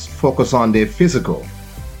guys focus on their physical.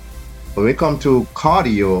 But when it comes to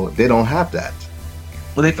cardio, they don't have that.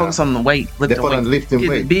 Well, they focus on the weight. They focus on lifting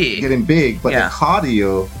weight. Getting big. But the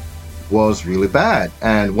cardio was really bad.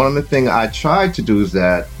 And one of the things I tried to do is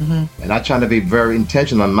that, and I try to be very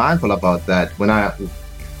intentional and mindful about that, when I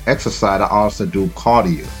exercise, I also do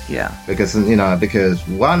cardio. Yeah. Because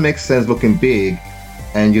one makes sense looking big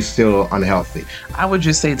and you're still unhealthy. I would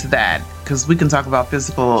just say to that, because we can talk about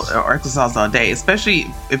physical or exercise all day, especially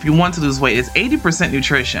if you want to lose weight, it's 80%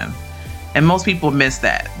 nutrition. And most people miss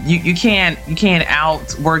that. You can't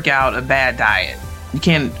out work out a bad diet. You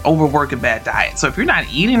can't overwork a bad diet. So if you're not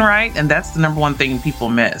eating right, and that's the number one thing people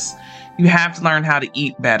miss, you have to learn how to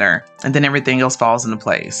eat better, and then everything else falls into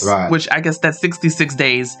place. Right. Which I guess that 66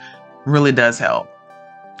 days really does help.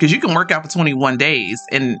 Because you can work out for 21 days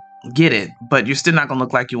and get it, but you're still not going to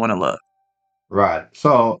look like you want to look. Right.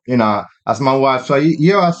 So, you know, as my wife, so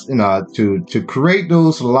you ask, you know, to create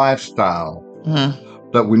those lifestyle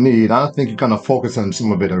that we need. I don't think you're going to focus on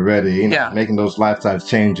some of it already, you know, making those lifestyle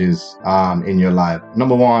changes in your life.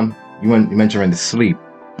 Number 1, you mentioned the sleep.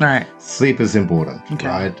 All right. Sleep is important,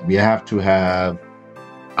 right? We have to have...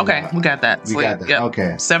 Okay, we got that. We got that. Yep.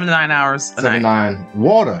 Okay. 7 to 9 hours a night. 9.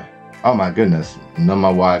 Water. Oh my goodness. None of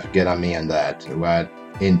my wife get on me on that, right?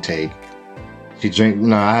 Intake. She drink.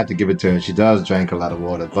 No, I had to give it to her. She does drink a lot of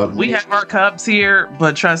water, but we have our cups here.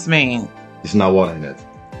 But trust me, it's not water in it.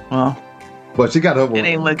 Well, but she got her water. It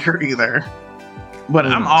ain't liquor either. But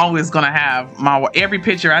I'm always gonna have every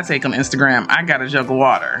picture I take on Instagram. I got a jug of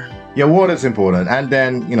water. Yeah, water is important. And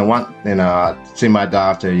then see my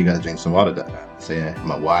doctor. You got to drink some water. See,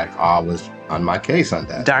 my wife always on my case on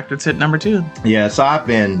that. Doctor tip number 2. Yeah, so I've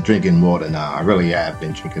been drinking water now. I really have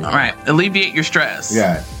been drinking water. All right, alleviate your stress.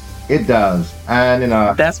 Yeah, it does. And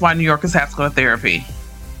that's why New Yorkers have to go to therapy.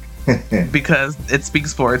 Because it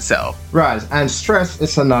speaks for itself. Right, and stress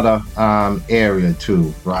is another area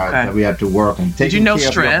too, right? Okay. That we have to work on. Did you know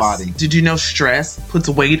stress? Did you know stress puts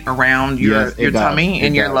weight around your tummy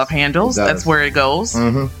and your love handles? That's where it goes.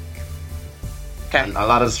 Mm-hmm. Okay. And a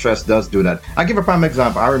lot of stress does do that. I'll give a prime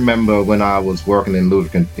example. I remember when I was working in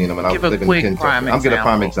Louisville, when I was living in Kentucky. I'll give a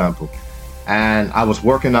prime example. And I was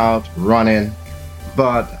working out, running,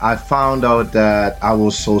 but I found out that I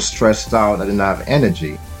was so stressed out I didn't have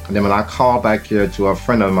energy. And then when I called back here to a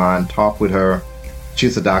friend of mine, talked with her,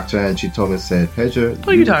 she's a doctor, and she told me, said, Pedro,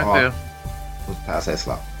 who you talking to? Was Pastor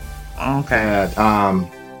Slav. Okay.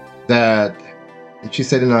 That she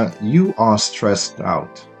said, you are stressed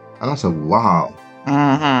out. And I said, wow.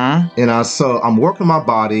 Mm-hmm. So I'm working my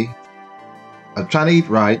body, I'm trying to eat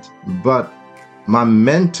right, but my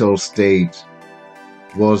mental state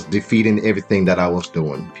was defeating everything that I was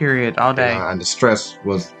doing. Period. All day. And the stress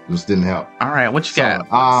just didn't help. All right. What you got?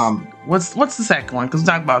 What's the second one? Because we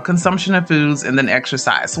talk about consumption of foods and then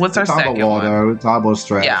exercise. So what's our second one? We talk about water. We talk about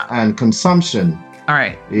stress and consumption. All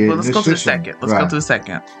right. Well, let's go to the second. Let's go to the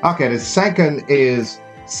second. Okay. The second is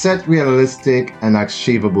set realistic and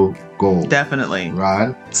achievable goals. Definitely.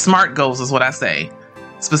 Right. SMART goals is what I say.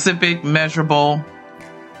 Specific, measurable.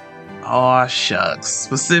 Oh, shucks.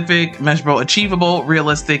 Specific, measurable, achievable,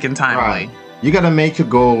 realistic, and timely. Right. You got to make your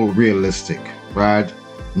goal realistic, right?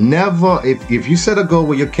 Never, if you set a goal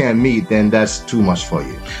where you can't meet, then that's too much for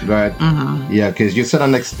you, right? Mm-hmm. Yeah, because you set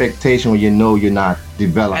an expectation where you know you're not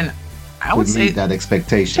developed. And I would say that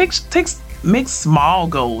expectation. Make small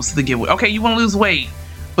goals to get weight. Okay, you want to lose weight,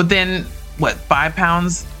 but then what? 5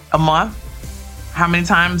 pounds a month? How many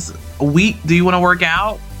times a week do you want to work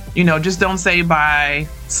out? You know, just don't say by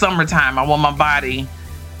summertime I want my body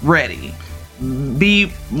ready.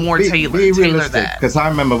 Be more tailored. Be tailor realistic. that. Because I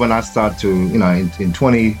remember when I started to, in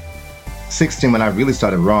 2016 when I really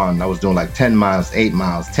started running, I was doing like 10 miles, 8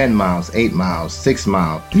 miles, 10 miles, 8 miles, 6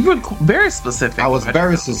 miles. You were very specific. I was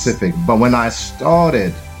very specific. But when I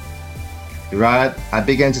started, right, I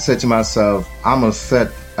began to say to myself, I'm going to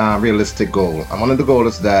set a realistic goal. And one of the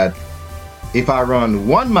goals is that if I run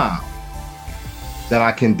 1 mile, that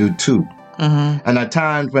I can do 2. Mm-hmm. And at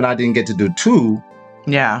times when I didn't get to do 2,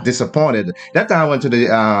 disappointed. That time I went to the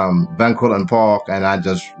Van Cortlandt Park and I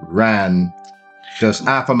just ran just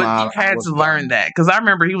half a mile. But you had to learn that, because I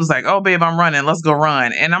remember he was like, "Oh, babe, I'm running. Let's go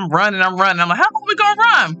run." And I'm running. I'm like, "How long we gonna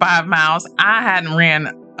run? 5 miles?" I hadn't ran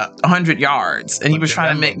 100 yards, and he was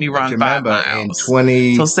trying to make me run 5 miles. In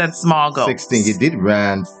 2016, so set small goals. You did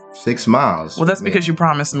run 6 miles. Well, that's because you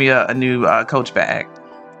promised me a new Coach bag.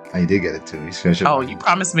 You did get it too. You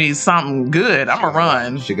promised me something good. I'm going to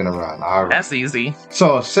run. She's going to run. All right. That's easy.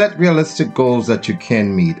 So set realistic goals that you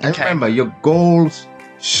can meet. And remember, your goals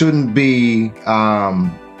shouldn't be...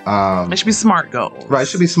 it should be SMART goals. Right, it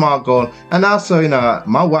should be SMART goals. And also,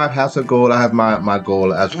 my wife has a goal. I have my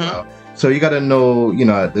goal as well. So you got to know,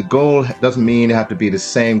 the goal doesn't mean it have to be the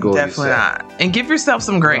same goal. Definitely not. And give yourself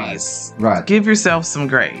some grace. Right. Give yourself some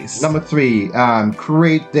grace. Number 3,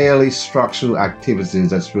 create daily structural activities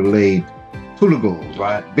that's related to the goals,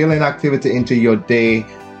 right? Building activity into your day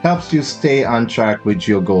helps you stay on track with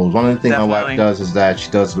your goals. One of the things my wife does is that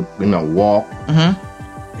she does, walk.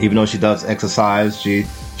 Mm-hmm. Even though she does exercise, she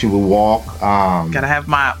will walk. Gotta have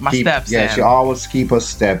my steps in. Yeah, she always keep her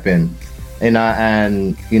step in. And I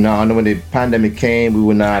know when the pandemic came, we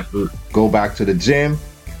would not go back to the gym.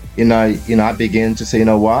 I began to say, you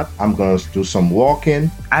know what? I'm going to do some walking.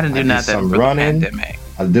 I didn't do nothing for running. The pandemic.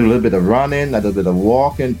 I did a little bit of running, a little bit of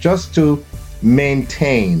walking, just to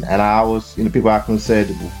maintain. And I was, people often said,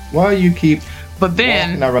 "Why you keep?" But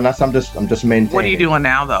then, walking? I'm just maintaining. What are you doing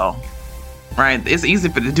now, though? Right? It's easy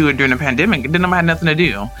to do it during the pandemic. Then I had nothing to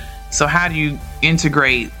do. So how do you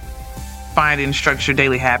integrate, find and structure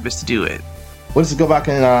daily habits to do it? Well, let's go back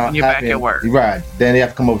and when you're back at work, right? Then you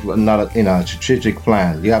have to come up with another, strategic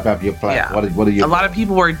plan. You have to have your plan. Yeah. What are you? A lot of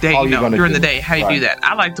people work during the day. How you do that?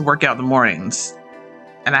 I like to work out in the mornings,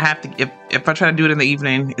 and I have to. If I try to do it in the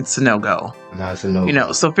evening, it's a no-go. No, it's a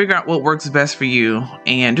no. So figure out what works best for you,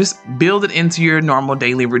 and just build it into your normal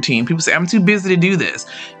daily routine. People say, "I'm too busy to do this."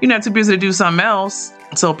 You're not too busy to do something else.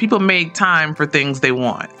 So people make time for things they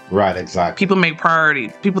want. Right. Exactly. People make priority.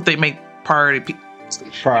 People make priority.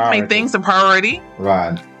 Make things a priority,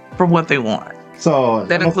 right, for what they want. So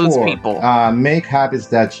that includes 4, people. Make habits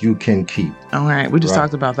that you can keep. All right, we just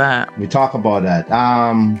talked about that. We talk about that.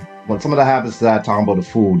 Well, some of the habits that I talk about the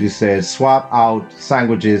food. It says swap out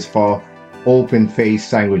sandwiches for open-faced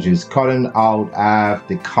sandwiches, cutting out half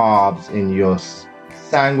the carbs in your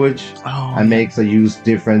sandwich and makes a huge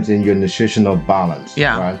difference in your nutritional balance.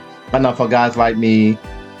 Yeah. Right? But now for guys like me,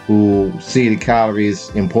 who see the calories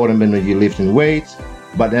important when you're lifting weights,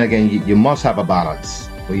 but then again, you must have a balance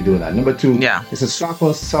when you do that. Number 2, it's a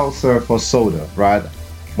sharper seltzer for soda, right?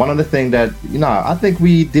 One of the things that, I think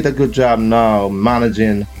we did a good job now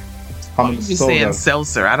managing how much soda. Saying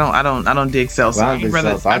seltzer. I don't dig seltzer. I'd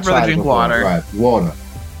rather drink water. Right, water.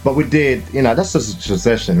 But we did, that's just a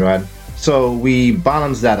suggestion, right? So we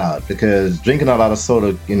balance that out because drinking a lot of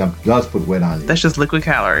soda, does put weight on you. That's just liquid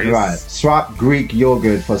calories. Right. Swap Greek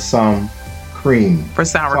yogurt for some cream. For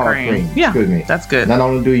sour cream. Yeah. Excuse me. That's good. Not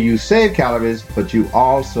only do you save calories, but you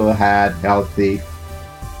also had healthy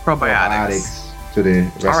probiotics to the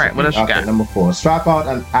recipe. All right. What else you got? Number 4. Swap out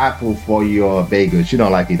an apple for your bagels. You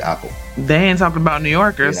don't like to eat apple. They ain't talking about New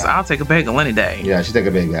Yorkers. I'll take a bagel any day. Yeah, she take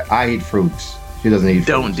a bagel. I eat fruits. She doesn't eat fruits.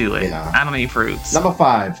 Don't do it. You know. I don't eat fruits. Number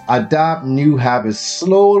 5, adopt new habits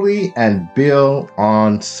slowly and build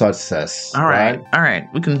on success. All right.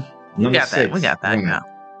 We Number got 6, that. We got that now.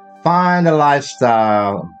 Find a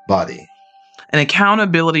lifestyle buddy. An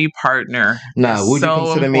accountability partner. Now, would so you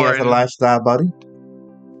consider me as a important. lifestyle buddy?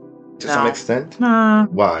 To No. some extent? Nah,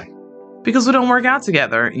 Why? because we don't work out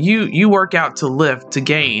together. You work out to lift, to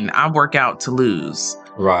gain. I work out to lose.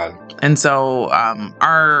 Right. And so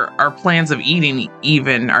our plans of eating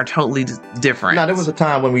even are totally different. Now, there was a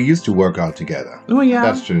time when we used to work out together. Oh yeah.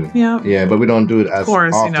 That's true. Yeah. Yeah, but we don't do it as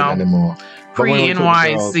course, often anymore. But when we took the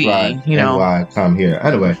girls, Pre-NYC, right, you know. NY, come here.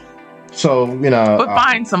 Anyway, so, But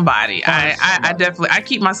find somebody. find I somebody. definitely I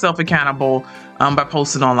keep myself accountable by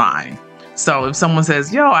posting online. So if someone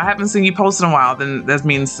says, "Yo, I haven't seen you post in a while," then that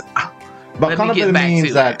means But let me get back to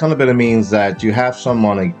it. accountability means that you have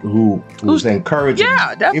someone who's encouraging.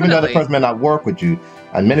 Yeah, definitely. Even though the person may not work with you,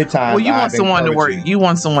 and many times well, you want I've someone to work. encouraged You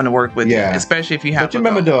want someone to work with you, Yeah. especially if you have. But you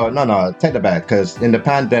remember take that back, because in the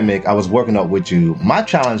pandemic I was working out with you. My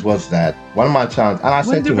challenge was that one of my challenges, and I when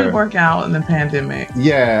said did to we her, work out in the pandemic?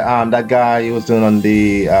 that guy he was doing on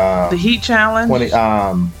the The Heat Challenge. 20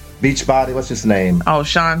 Beach Body. What's his name? Oh,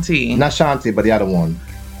 Shanti. Not Shanti, but the other one.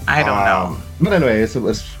 I don't know. But anyway, it's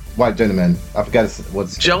white gentleman. I forgot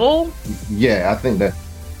what's Joel. Yeah, I think that.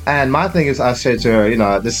 And my thing is, I said to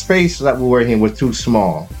her, the space that we were in was too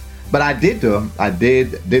small. But I did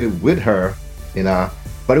it with her,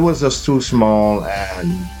 but it was just too small.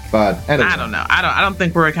 But anyway. I don't know. I don't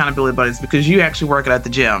think we're accountability buddies because you actually work out at the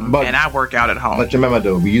gym But- and I work out at home. But you remember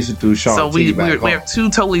though, we used to do Sean So T we back home. have two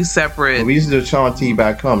totally separate. We used to do Sean T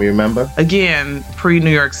back home. You remember? Again, pre New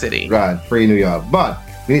York City. Right, free New York. But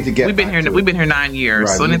we need to get. We've been back here. to We've it. been here 9 years.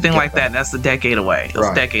 Right, So we need to anything get like back. that's a decade away. It was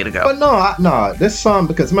Right. a decade ago. But no, there's some,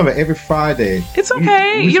 because remember every Friday. It's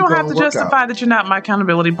okay. we You should don't go have to and work justify out. that you're not my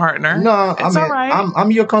accountability partner. No, It's all right.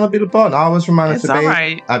 I'm your accountability partner. I always remind It's us today. all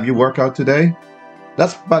right. Have you worked out today?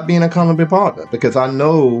 That's about being an accountability partner, because I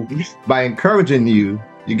know by encouraging you,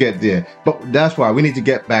 you get there. But that's why we need to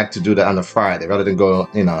get back to do that on a Friday rather than go,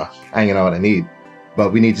 hanging out and eat.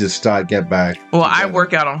 But we need to get back. Well, I together.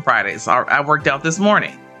 work out on Fridays. I worked out this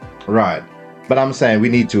morning. Right. But I'm saying we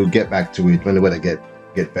need to get back to it when the weather get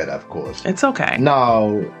better, of course. It's okay.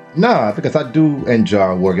 No, because I do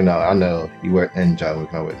enjoy working out. I know you enjoy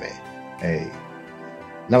working out with me. Hey.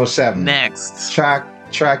 Number 7. Next.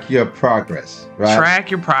 Track your progress, right?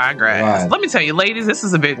 Track your progress. Right. Let me tell you, ladies, this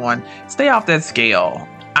is a big one. Stay off that scale.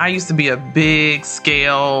 I used to be a big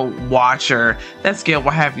scale watcher. That scale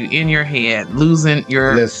will have you in your head, losing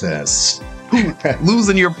your Listen.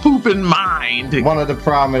 losing your pooping mind. One of the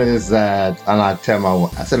problems is that, and I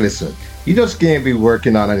said, listen, you just can't be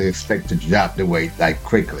working on and expect to drop the weight like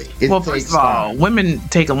quickly. It Well, takes first of all, time. women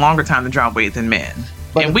take a longer time to drop weight than men.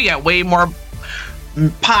 But- and we got way more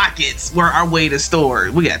pockets where our weight is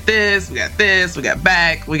stored. We got this, we got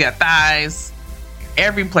back, we got thighs.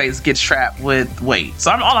 Every place gets trapped with weight.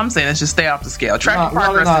 So all I'm saying is just stay off the scale. Track your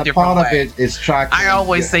progress a different part way. of it is tracking. I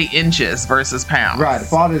always say inches versus pounds. Right.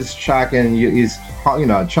 Part is tracking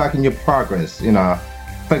tracking your progress.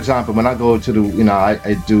 For example, when I go to the,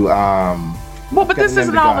 I do. Well, but this Get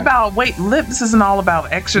isn't the all guy. about weight lift. This isn't all about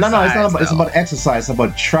exercise. No, it's not about. It's though. about exercise. It's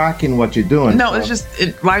about tracking what you're doing. No, So- it's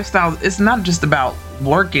just lifestyle. It's not just about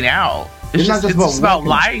working out. It's not just about working.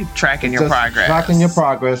 life tracking your Just progress. Tracking your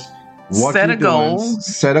progress. What Set you're a goal. doing,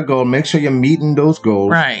 set a goal. Make sure you're meeting those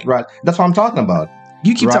goals. Right. Right. That's what I'm talking about.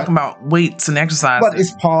 You keep Right. talking about weights and exercise. But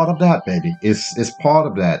it's part of that, baby. It's part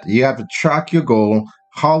of that. You have to track your goal.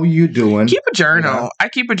 How are you doing? Keep a journal. Yeah. I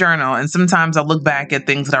keep a journal, and sometimes I look back at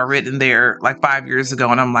things that I written there like 5 years ago,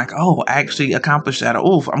 and I'm like, oh, I actually accomplished that.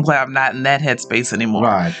 Oof, I'm glad I'm not in that headspace anymore.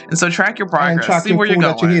 Right. And so track your And progress. track See your where food you're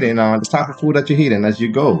that you're going. eating. The type of food that you're eating as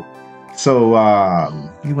you go. So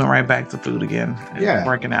You went right back to food again. Yeah.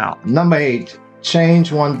 Working out. number 8,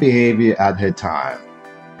 change one behavior at a time.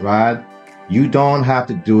 Right? You don't have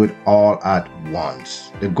to do it all at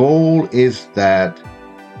once. The goal is that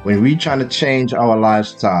when we're trying to change our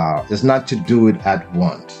lifestyle, it's not to do it at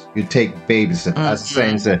once. You take baby steps. As the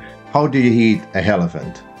saying said, how do you eat an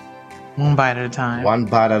elephant? One bite at a time. One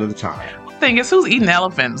bite at a time. Thing is, who's eating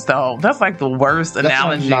elephants though? That's like the worst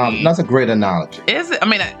analogy. That's a great analogy. Is it? I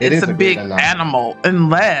mean, It it's is a a big great analogy. animal,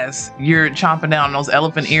 unless you're chomping down those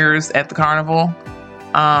elephant ears at the carnival.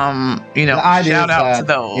 The idea Shout is out that, to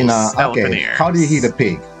those elephant ears. how do you eat a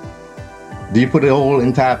pig? Do you put the whole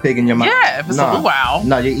entire pig in your mouth? Yeah, if it's a luau.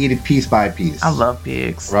 No, you eat it piece by piece. I love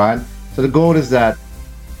pigs. Right? So the goal is that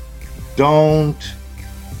don't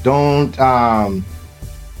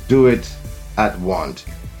do it at once.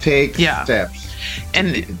 take Yeah. steps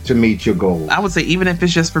And to meet your goal. I would say, even if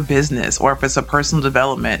it's just for business or if it's a personal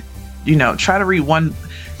development, you know, try to read one.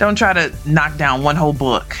 Don't try to knock down one whole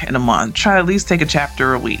book in a month. Try to at least take a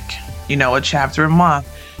chapter a week, you know, a chapter a month.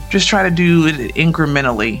 Just try to do it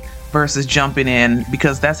incrementally versus jumping in,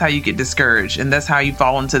 because that's how you get discouraged. And that's how you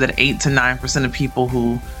fall into that 8 to 9% of people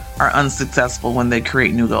who are unsuccessful when they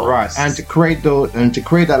create new goals. Right. And to create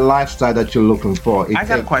that lifestyle that you're looking for, it I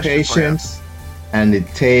got a takes question patience and it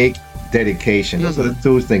takes dedication. Those are the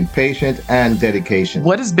two things: patience and dedication.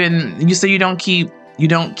 What has been, you say you don't keep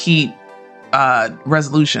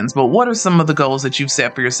resolutions, but what are some of the goals that you've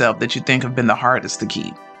set for yourself that you think have been the hardest to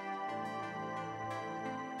keep?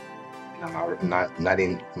 Not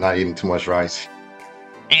eating too much rice.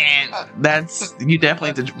 And that's, you definitely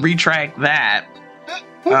have to retract that.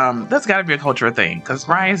 That's got to be a cultural thing, because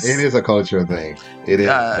rice. It is a cultural thing. It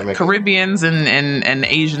is. Caribbeans and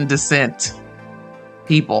Asian descent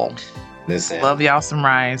people. Listen, Love y'all some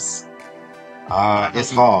rice.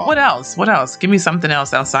 it's hard. What else? What else? Give me something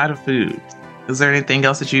else outside of food. Is there anything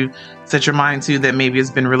else that you set your mind to that maybe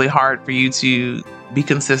has been really hard for you to be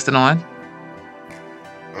consistent on?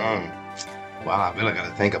 Well, I really got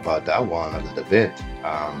to think about that one a little bit.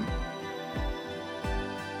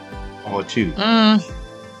 Or two. No,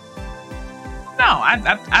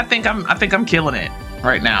 I think I'm killing it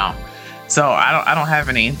right now. So I don't have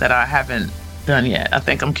any that I haven't done yet. I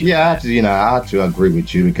think I'm killing it. I have to agree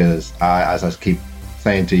with you, because as I keep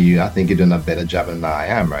saying to you, I think you're doing a better job than I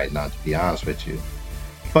am right now, to be honest with you.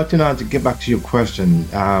 But to get back to your question,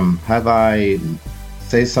 have I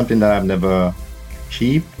said something that I've never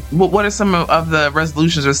keep? What are some of the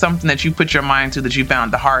resolutions or something that you put your mind to that you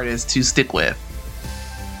found the hardest to stick with?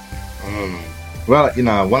 Well,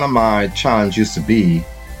 one of my challenges used to be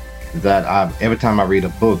that every time I read a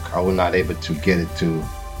book, I was not able to get it to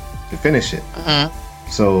finish it. Mm-hmm.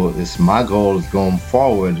 So it's my goal going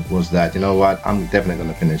forward was that, you know what, I'm definitely going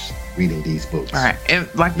to finish reading these books. All right.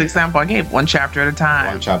 And like the example I gave, one chapter at a time.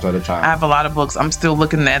 One chapter at a time. I have a lot of books. I'm still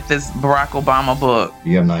looking at this Barack Obama book.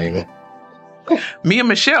 You have not even. Me and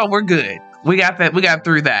Michelle, we're good. We got that. We got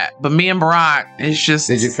through that. But me and Barack, it's just.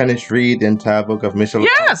 Did you finish read the entire book of Michelle?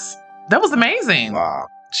 Yes. That was amazing. Wow.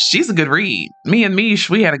 She's a good read. Me and Mish,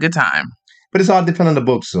 we had a good time. But it's all depending on the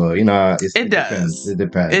book, so it does. It depends.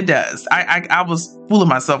 It does. I was fooling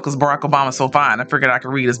myself because Barack Obama's so fine. I figured I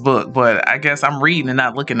could read his book, but I guess I'm reading and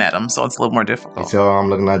not looking at him, so it's a little more difficult. So I'm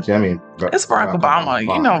looking at Jimmy. It's Barack Obama.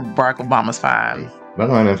 You know Barack Obama's fine.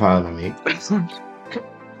 But I'm not fine with me.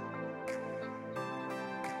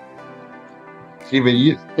 Even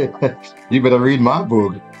you better read my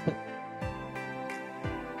book.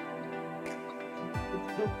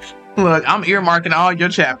 Look, I'm earmarking all your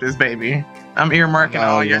chapters, baby. I'm earmarking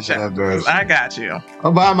all your chapters. I got you.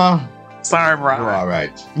 Obama. Sorry, bro. You're all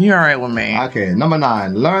right. You're all right with me. Okay, number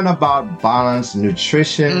 9. Learn about balanced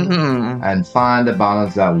nutrition and find the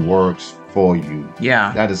balance that works for you.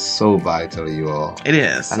 Yeah. That is so vital, you all. It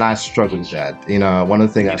is. And I struggle with that. One of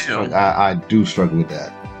the things I do struggle with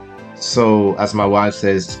that. So, as my wife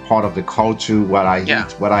says, it's part of the culture, what I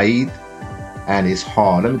eat. And it's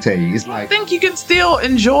hard. Let me tell you, it's like. I think you can still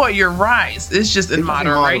enjoy your rice. It's just in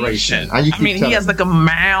moderation. He has like a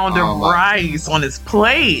mound of rice on his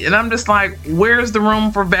plate. And I'm just like, where's the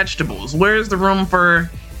room for vegetables? Where's the room for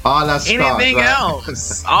anything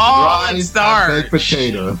else? All that starch. Baked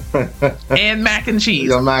potato. And mac and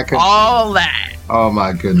cheese. All that. Oh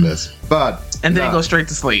my goodness. And then go straight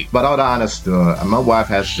to sleep. But all the honest, my wife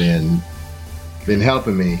has been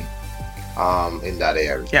helping me in that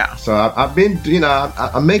area. Yeah. So I've been,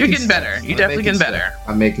 I'm making. You're getting better. You're definitely getting better.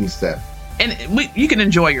 I'm making steps. And you can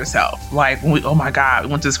enjoy yourself. Like, oh my God,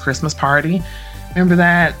 we went to this Christmas party. Remember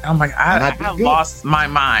that? I'm like, I lost my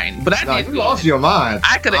mind. But I did. You lost your mind.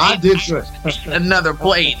 I could have eaten another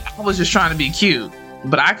plate. I was just trying to be cute.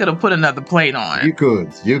 But I could have put another plate on. You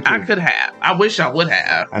could. I could have. I wish I would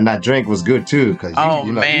have. And that drink was good too, because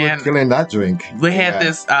you were killing that drink. We had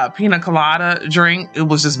this pina colada drink. It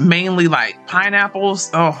was just mainly like pineapples.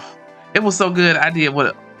 Oh, it was so good. I did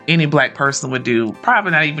what any black person would do. Probably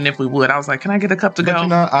not even if we would. I was like, can I get a cup to go?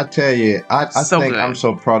 I tell you, I think I'm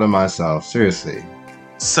so proud of myself. Seriously.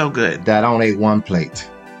 So good. That I only ate one plate.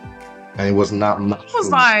 And it was not much. It was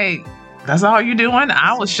like, that's all you doing?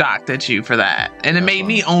 I was shocked at you for that. And it made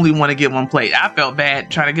me only want to get one plate. I felt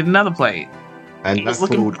bad trying to get another plate. And I was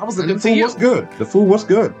looking for you. The food was good. The food was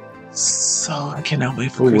good. So I cannot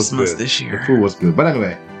wait for Christmas this year. The food was good. But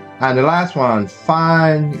anyway, and the last one,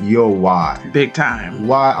 find your why. Big time.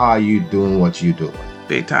 Why are you doing what you're doing?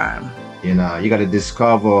 Big time. You got to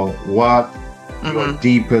discover what your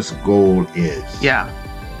deepest goal is. Yeah.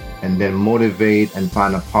 and then motivate and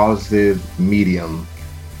find a positive medium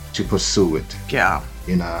to pursue it. Yeah.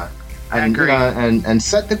 You know, I and agree. And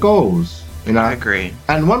set the goals. You know, I agree.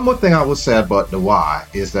 And one more thing I will say about the why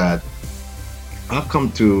is that I've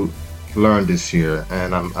come to learn this year,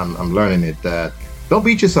 and I'm learning it, that don't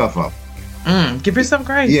beat yourself up. Give yourself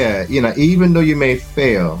grace. Yeah, you know, even though you may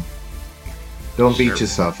fail, don't Sure. beat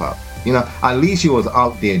yourself up. You know, at least you was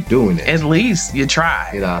out there doing it. At least you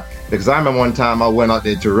tried. You know, because I remember one time I went out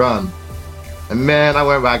there to run, and man, I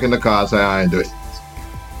went back in the car and said I ain't do it.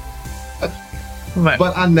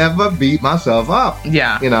 But I never beat myself up.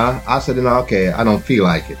 yeah. You know, I said, you know, okay, I don't feel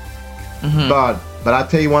like it. Mhm. But I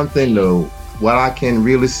tell you one thing though, what I can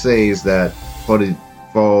really say is that for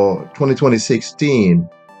 2016,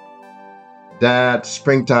 that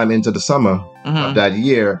springtime into the summer Mhm. of that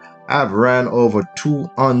year, I've ran over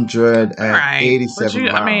 287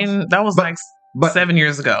 miles. I mean, that was But- but 7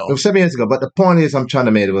 years ago. it was 7 years ago. But the point is, I'm trying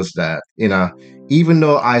to make it was that, you know, even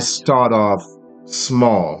though I start off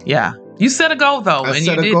small, Yeah. You set a goal though, I and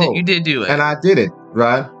set a you goal. did do it. and I did it,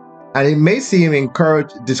 right? And it may seem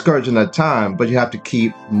discouraging at time, but you have to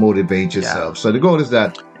keep motivate yourself. So the goal is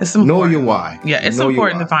that It's know important. your why. Yeah, it's Know your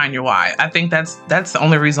important to why. find your why. I think that's the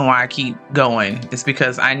only reason why I keep going. Is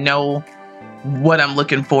because I know what I'm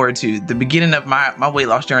looking forward to. The beginning of my weight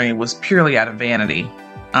loss journey was purely out of vanity.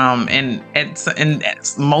 And it's in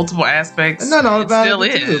multiple aspects. No, it still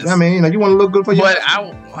vanity too. is. I mean, you know, you want to look good for but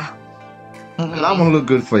yourself. And I want to look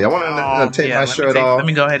good for you. I want to take my shirt off. Let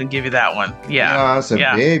me go ahead and give you that one. Yeah, You know, I said,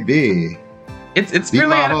 yeah. baby. it's Beat purely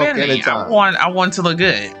my out of hook vanity. anytime. I want to look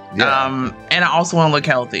good. Yeah. And I also want to look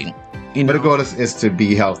healthy. You But know, the goal is to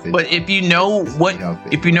be healthy. but if you know what Healthy.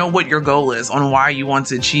 if you know what your goal is on why you want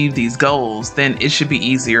to achieve these goals, then it should be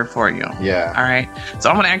easier for you. Yeah. All right. So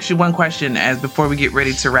I'm going to ask you one question as before we get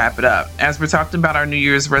ready to wrap it up. As we're talking about our New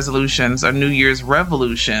Year's resolutions, our New Year's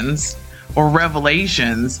revolutions or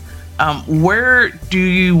revelations, where do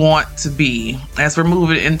you want to be as we're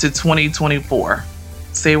moving into 2024?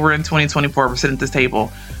 Say we're in 2024, we're sitting at this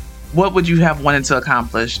table. What would you have wanted to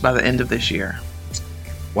accomplish by the end of this year?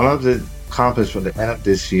 One of the accomplishments for the end of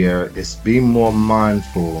this year is be more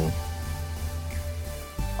mindful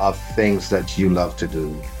of things that you love to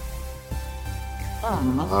do.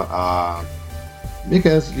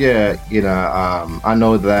 Because I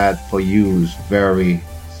know that for you is very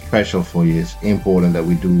special for you. It's important that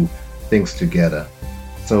we do things together.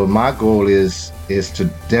 So my goal is to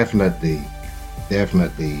definitely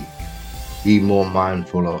be more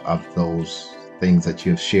mindful of those things that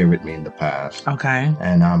you've shared with me in the past. Okay.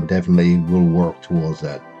 And I definitely will work towards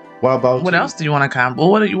that. What about What you? else do you want to accomplish?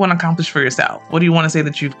 Well, what do you want to accomplish for yourself? What do you want to say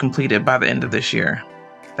that you've completed by the end of this year?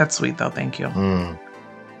 That's sweet, though. Thank you.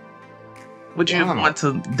 What you Wow. want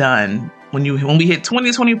to done when we hit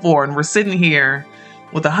 2024 and we're sitting here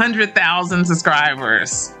with 100,000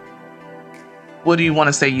 subscribers? What do you want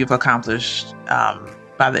to say you've accomplished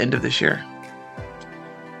by the end of this year?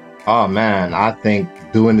 Oh man, I think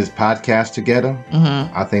doing this podcast together,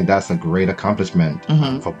 Mm-hmm. I think that's a great accomplishment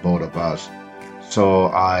Mhm. for both of us. So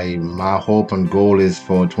my hope and goal is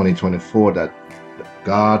for 2024 that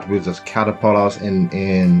God will just catapult us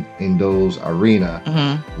in those arena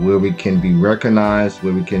Mm-hmm. where we can be recognized,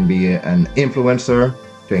 where we can be an influencer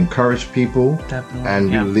to encourage people, Definitely.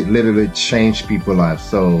 and yeah. we literally change people's lives.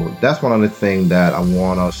 So that's one of the things that I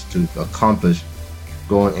want us to accomplish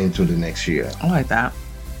going into the next year. I like that.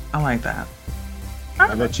 I like that.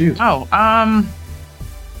 How about you? Oh,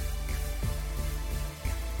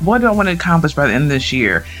 what do I want to accomplish by the end of this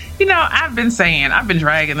year? You know, I've been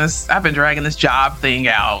dragging this job thing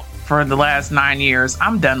out for the last 9 years.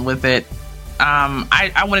 I'm done with it.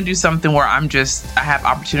 I want to do something where I have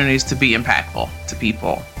opportunities to be impactful to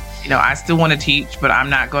people. You know, I still want to teach, but I'm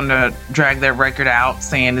not going to drag that record out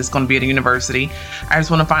saying it's going to be at a university. I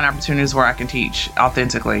just want to find opportunities where I can teach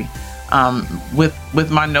authentically.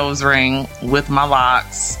 With my nose ring, with my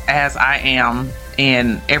locks, as I am,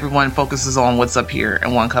 and everyone focuses on what's up here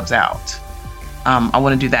and one comes out. I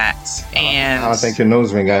want to do that. And I don't think your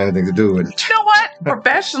nose ring got anything to do with it. you know what?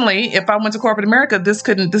 Professionally, if I went to corporate America, this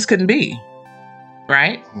couldn't be.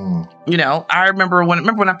 Right? You know, I remember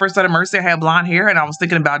when I first started Mercy, I had blonde hair and I was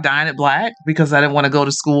thinking about dyeing it black because I didn't want to go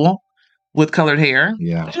to school with colored hair.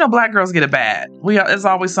 Yeah. But you know, black girls get it bad. There's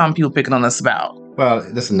always some people picking on us about. Well,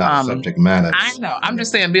 this is not the subject matter. I know. I'm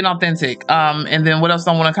just saying, being authentic. And then what else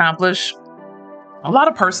do I want to accomplish? A lot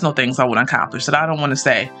of personal things I want to accomplish that I don't want to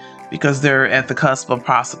say because they're at the cusp of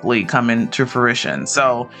possibly coming to fruition.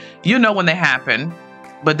 So you know when they happen.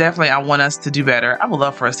 But definitely, I want us to do better. I would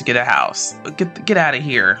love for us to get a house. Get out of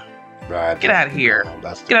here. Right. Get out of here.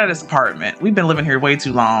 Get out of this apartment. We've been living here way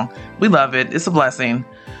too long. We love it. It's a blessing.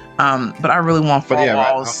 But I really want four But yeah,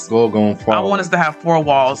 right. walls. Going forward. I want us to have four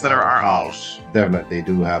walls that are our own. house. Definitely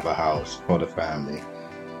do have a house for the family,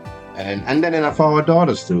 and then for our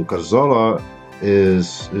daughters too, because Zola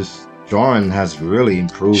is Jordan has really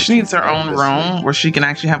improved. She needs her own tremendously. room where she can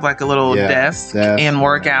actually have like a little desk and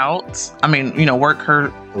work out. I mean, work her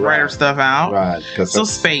write her stuff out. Right. So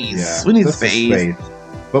space. We need space.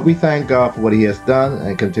 But we thank God for what He has done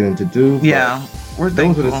and continue to do. Yeah, we're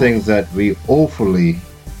thankful. Those are the things that we hopefully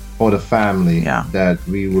for the family, that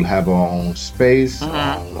we will have our own space,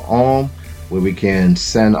 our own home, where we can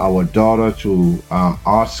send our daughter to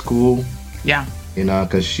art school. Yeah.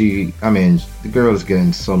 Because the girl is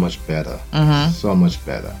getting so much better. So much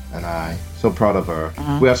better. And I'm so proud of her.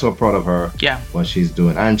 We are so proud of her. Yeah. What she's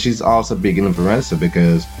doing. And she's also a big influencer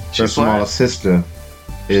because her smaller sister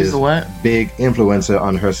is a big influencer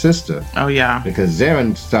on her sister. Oh, yeah. Because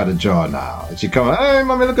Zarin started draw now. And she come, hey,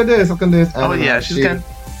 mommy, look at this, look at this. And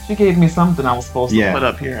she gave me something I was supposed to put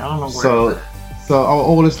up here. I don't know where. So our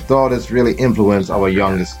oldest daughter's really influenced our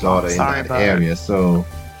youngest daughter in that area. So,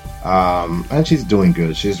 and she's doing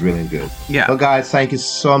good. She's really good. Yeah. But guys, thank you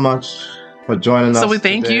so much for joining us. So we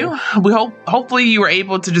thank you. We hopefully you were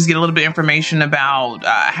able to just get a little bit of information about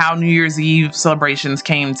how New Year's Eve celebrations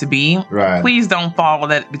came to be. Right. Please don't fall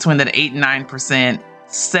between that 8 and 9%.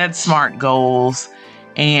 Set smart goals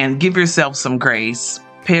and give yourself some grace.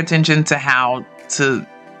 Pay attention to how to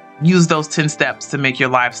use those 10 steps to make your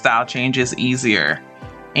lifestyle changes easier.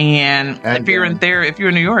 And if you're in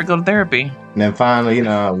New York, go to therapy. And then finally,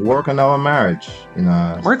 work on our marriage.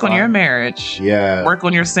 Work on your marriage. Yeah. Work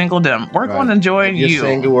on your singledom. Work on enjoying you. If you're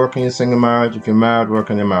single, work on your single marriage. If you're married,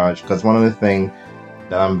 work on your marriage. Because one of the things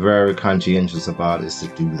that I'm very conscientious about is to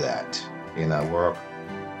do that. Work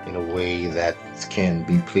in a way that can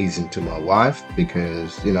be pleasing to my wife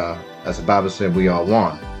because, as the Bible said, we are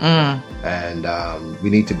one. And we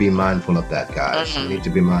need to be mindful of that, guys. We need to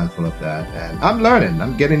be mindful of that. And I'm learning.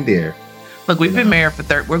 I'm getting there. Look, we've been married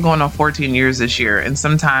for we're going on 14 years this year. And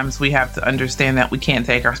sometimes we have to understand that we can't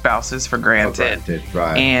take our spouses for granted.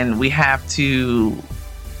 Right. And we have to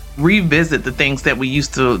revisit the things that we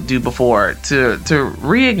used to do before to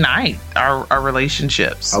reignite our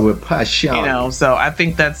relationships. Our passion. So I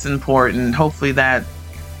think that's important. Hopefully that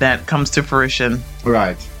comes to fruition.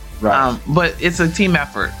 Right. But it's a team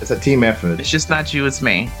effort. It's a team effort. It's just not you, it's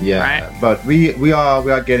me. Yeah. Right? But we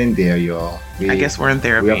are getting there, y'all. I guess we're in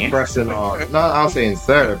therapy. We are pressing on. No, I'll say in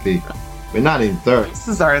therapy. We're not in therapy. This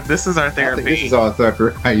is our therapy. This is our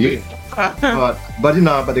therapy right here. but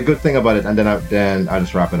the good thing about it, and then I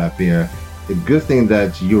just wrap it up here. The good thing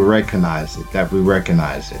that you recognize it, that we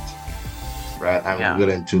recognize it, right? I'm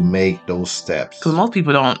willing to make those steps. Because most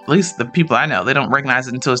people don't, at least the people I know, they don't recognize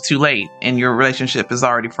it until it's too late and your relationship is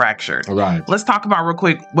already fractured. Right. Let's talk about real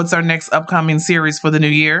quick, what's our next upcoming series for the new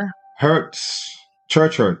year?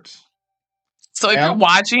 Church hurts. So if you're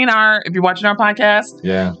watching our podcast,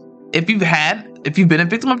 if you've been a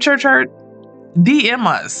victim of church hurt, DM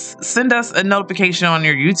us, send us a notification on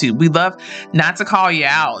your YouTube. We'd love not to call you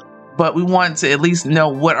out, but we want to at least know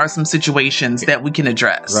what are some situations that we can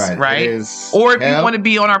address, right? Or if you want to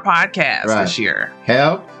be on our podcast this year.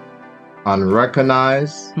 Help,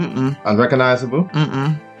 unrecognized, unrecognizable.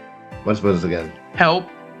 What's this again? Help,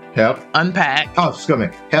 unpack. Oh, excuse me.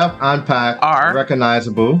 Help, unpack,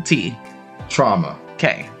 recognizable. T. Trauma.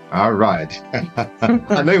 K. All right.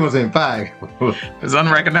 I knew it was in pack. It's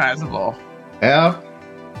unrecognizable. Help,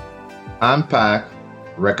 unpack,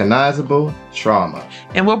 recognizable trauma.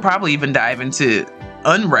 And we'll probably even dive into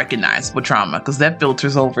unrecognizable trauma because that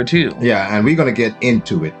filters over too. Yeah, and we're going to get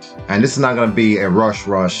into it. And this is not going to be a rush.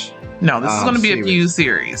 No, this is going to be a few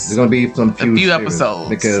series. There's going to be a few episodes.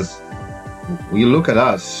 Because when you look at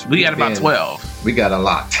us, we got about 12. We got a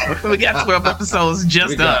lot. We got 12 episodes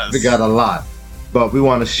just us. We got a lot. But we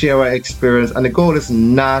want to share our experience. And the goal is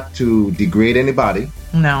not to degrade anybody.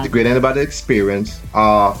 No. Degrade anybody's experience.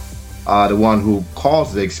 The one who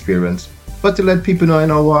caused the experience. But to let people know, you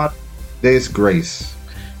know what? There's grace.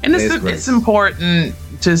 And it's important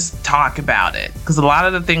to talk about it. Because a lot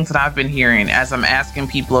of the things that I've been hearing as I'm asking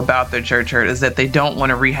people about their church hurt is that they don't want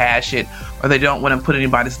to rehash it or they don't want to put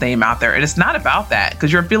anybody's name out there. And it's not about that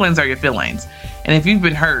because your feelings are your feelings. And if you've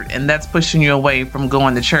been hurt and that's pushing you away from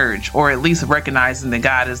going to church or at least recognizing that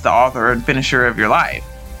God is the author and finisher of your life,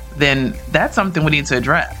 then that's something we need to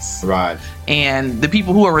address. Right. And the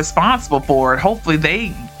people who are responsible for it, hopefully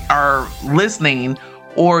they are listening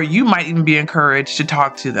or you might even be encouraged to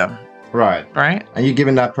talk to them. Right. And you're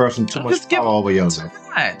giving that person too much power over your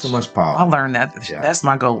life. Too much power. I learned that. That's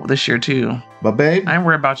my goal this year too. But babe, I ain't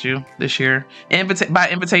worried about you this year. By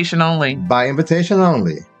invitation only. By invitation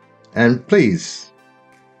only. And please,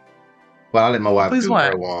 Well, I'll let my wife Please do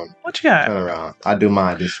what? her one. What you got? Turn around. I do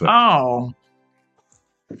mine this way. Oh.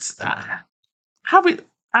 It's, how we...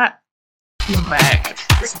 I'm back.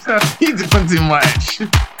 You're doing too much.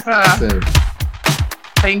 So,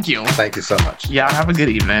 Thank you. thank you so much. Y'all have a good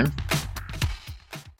evening.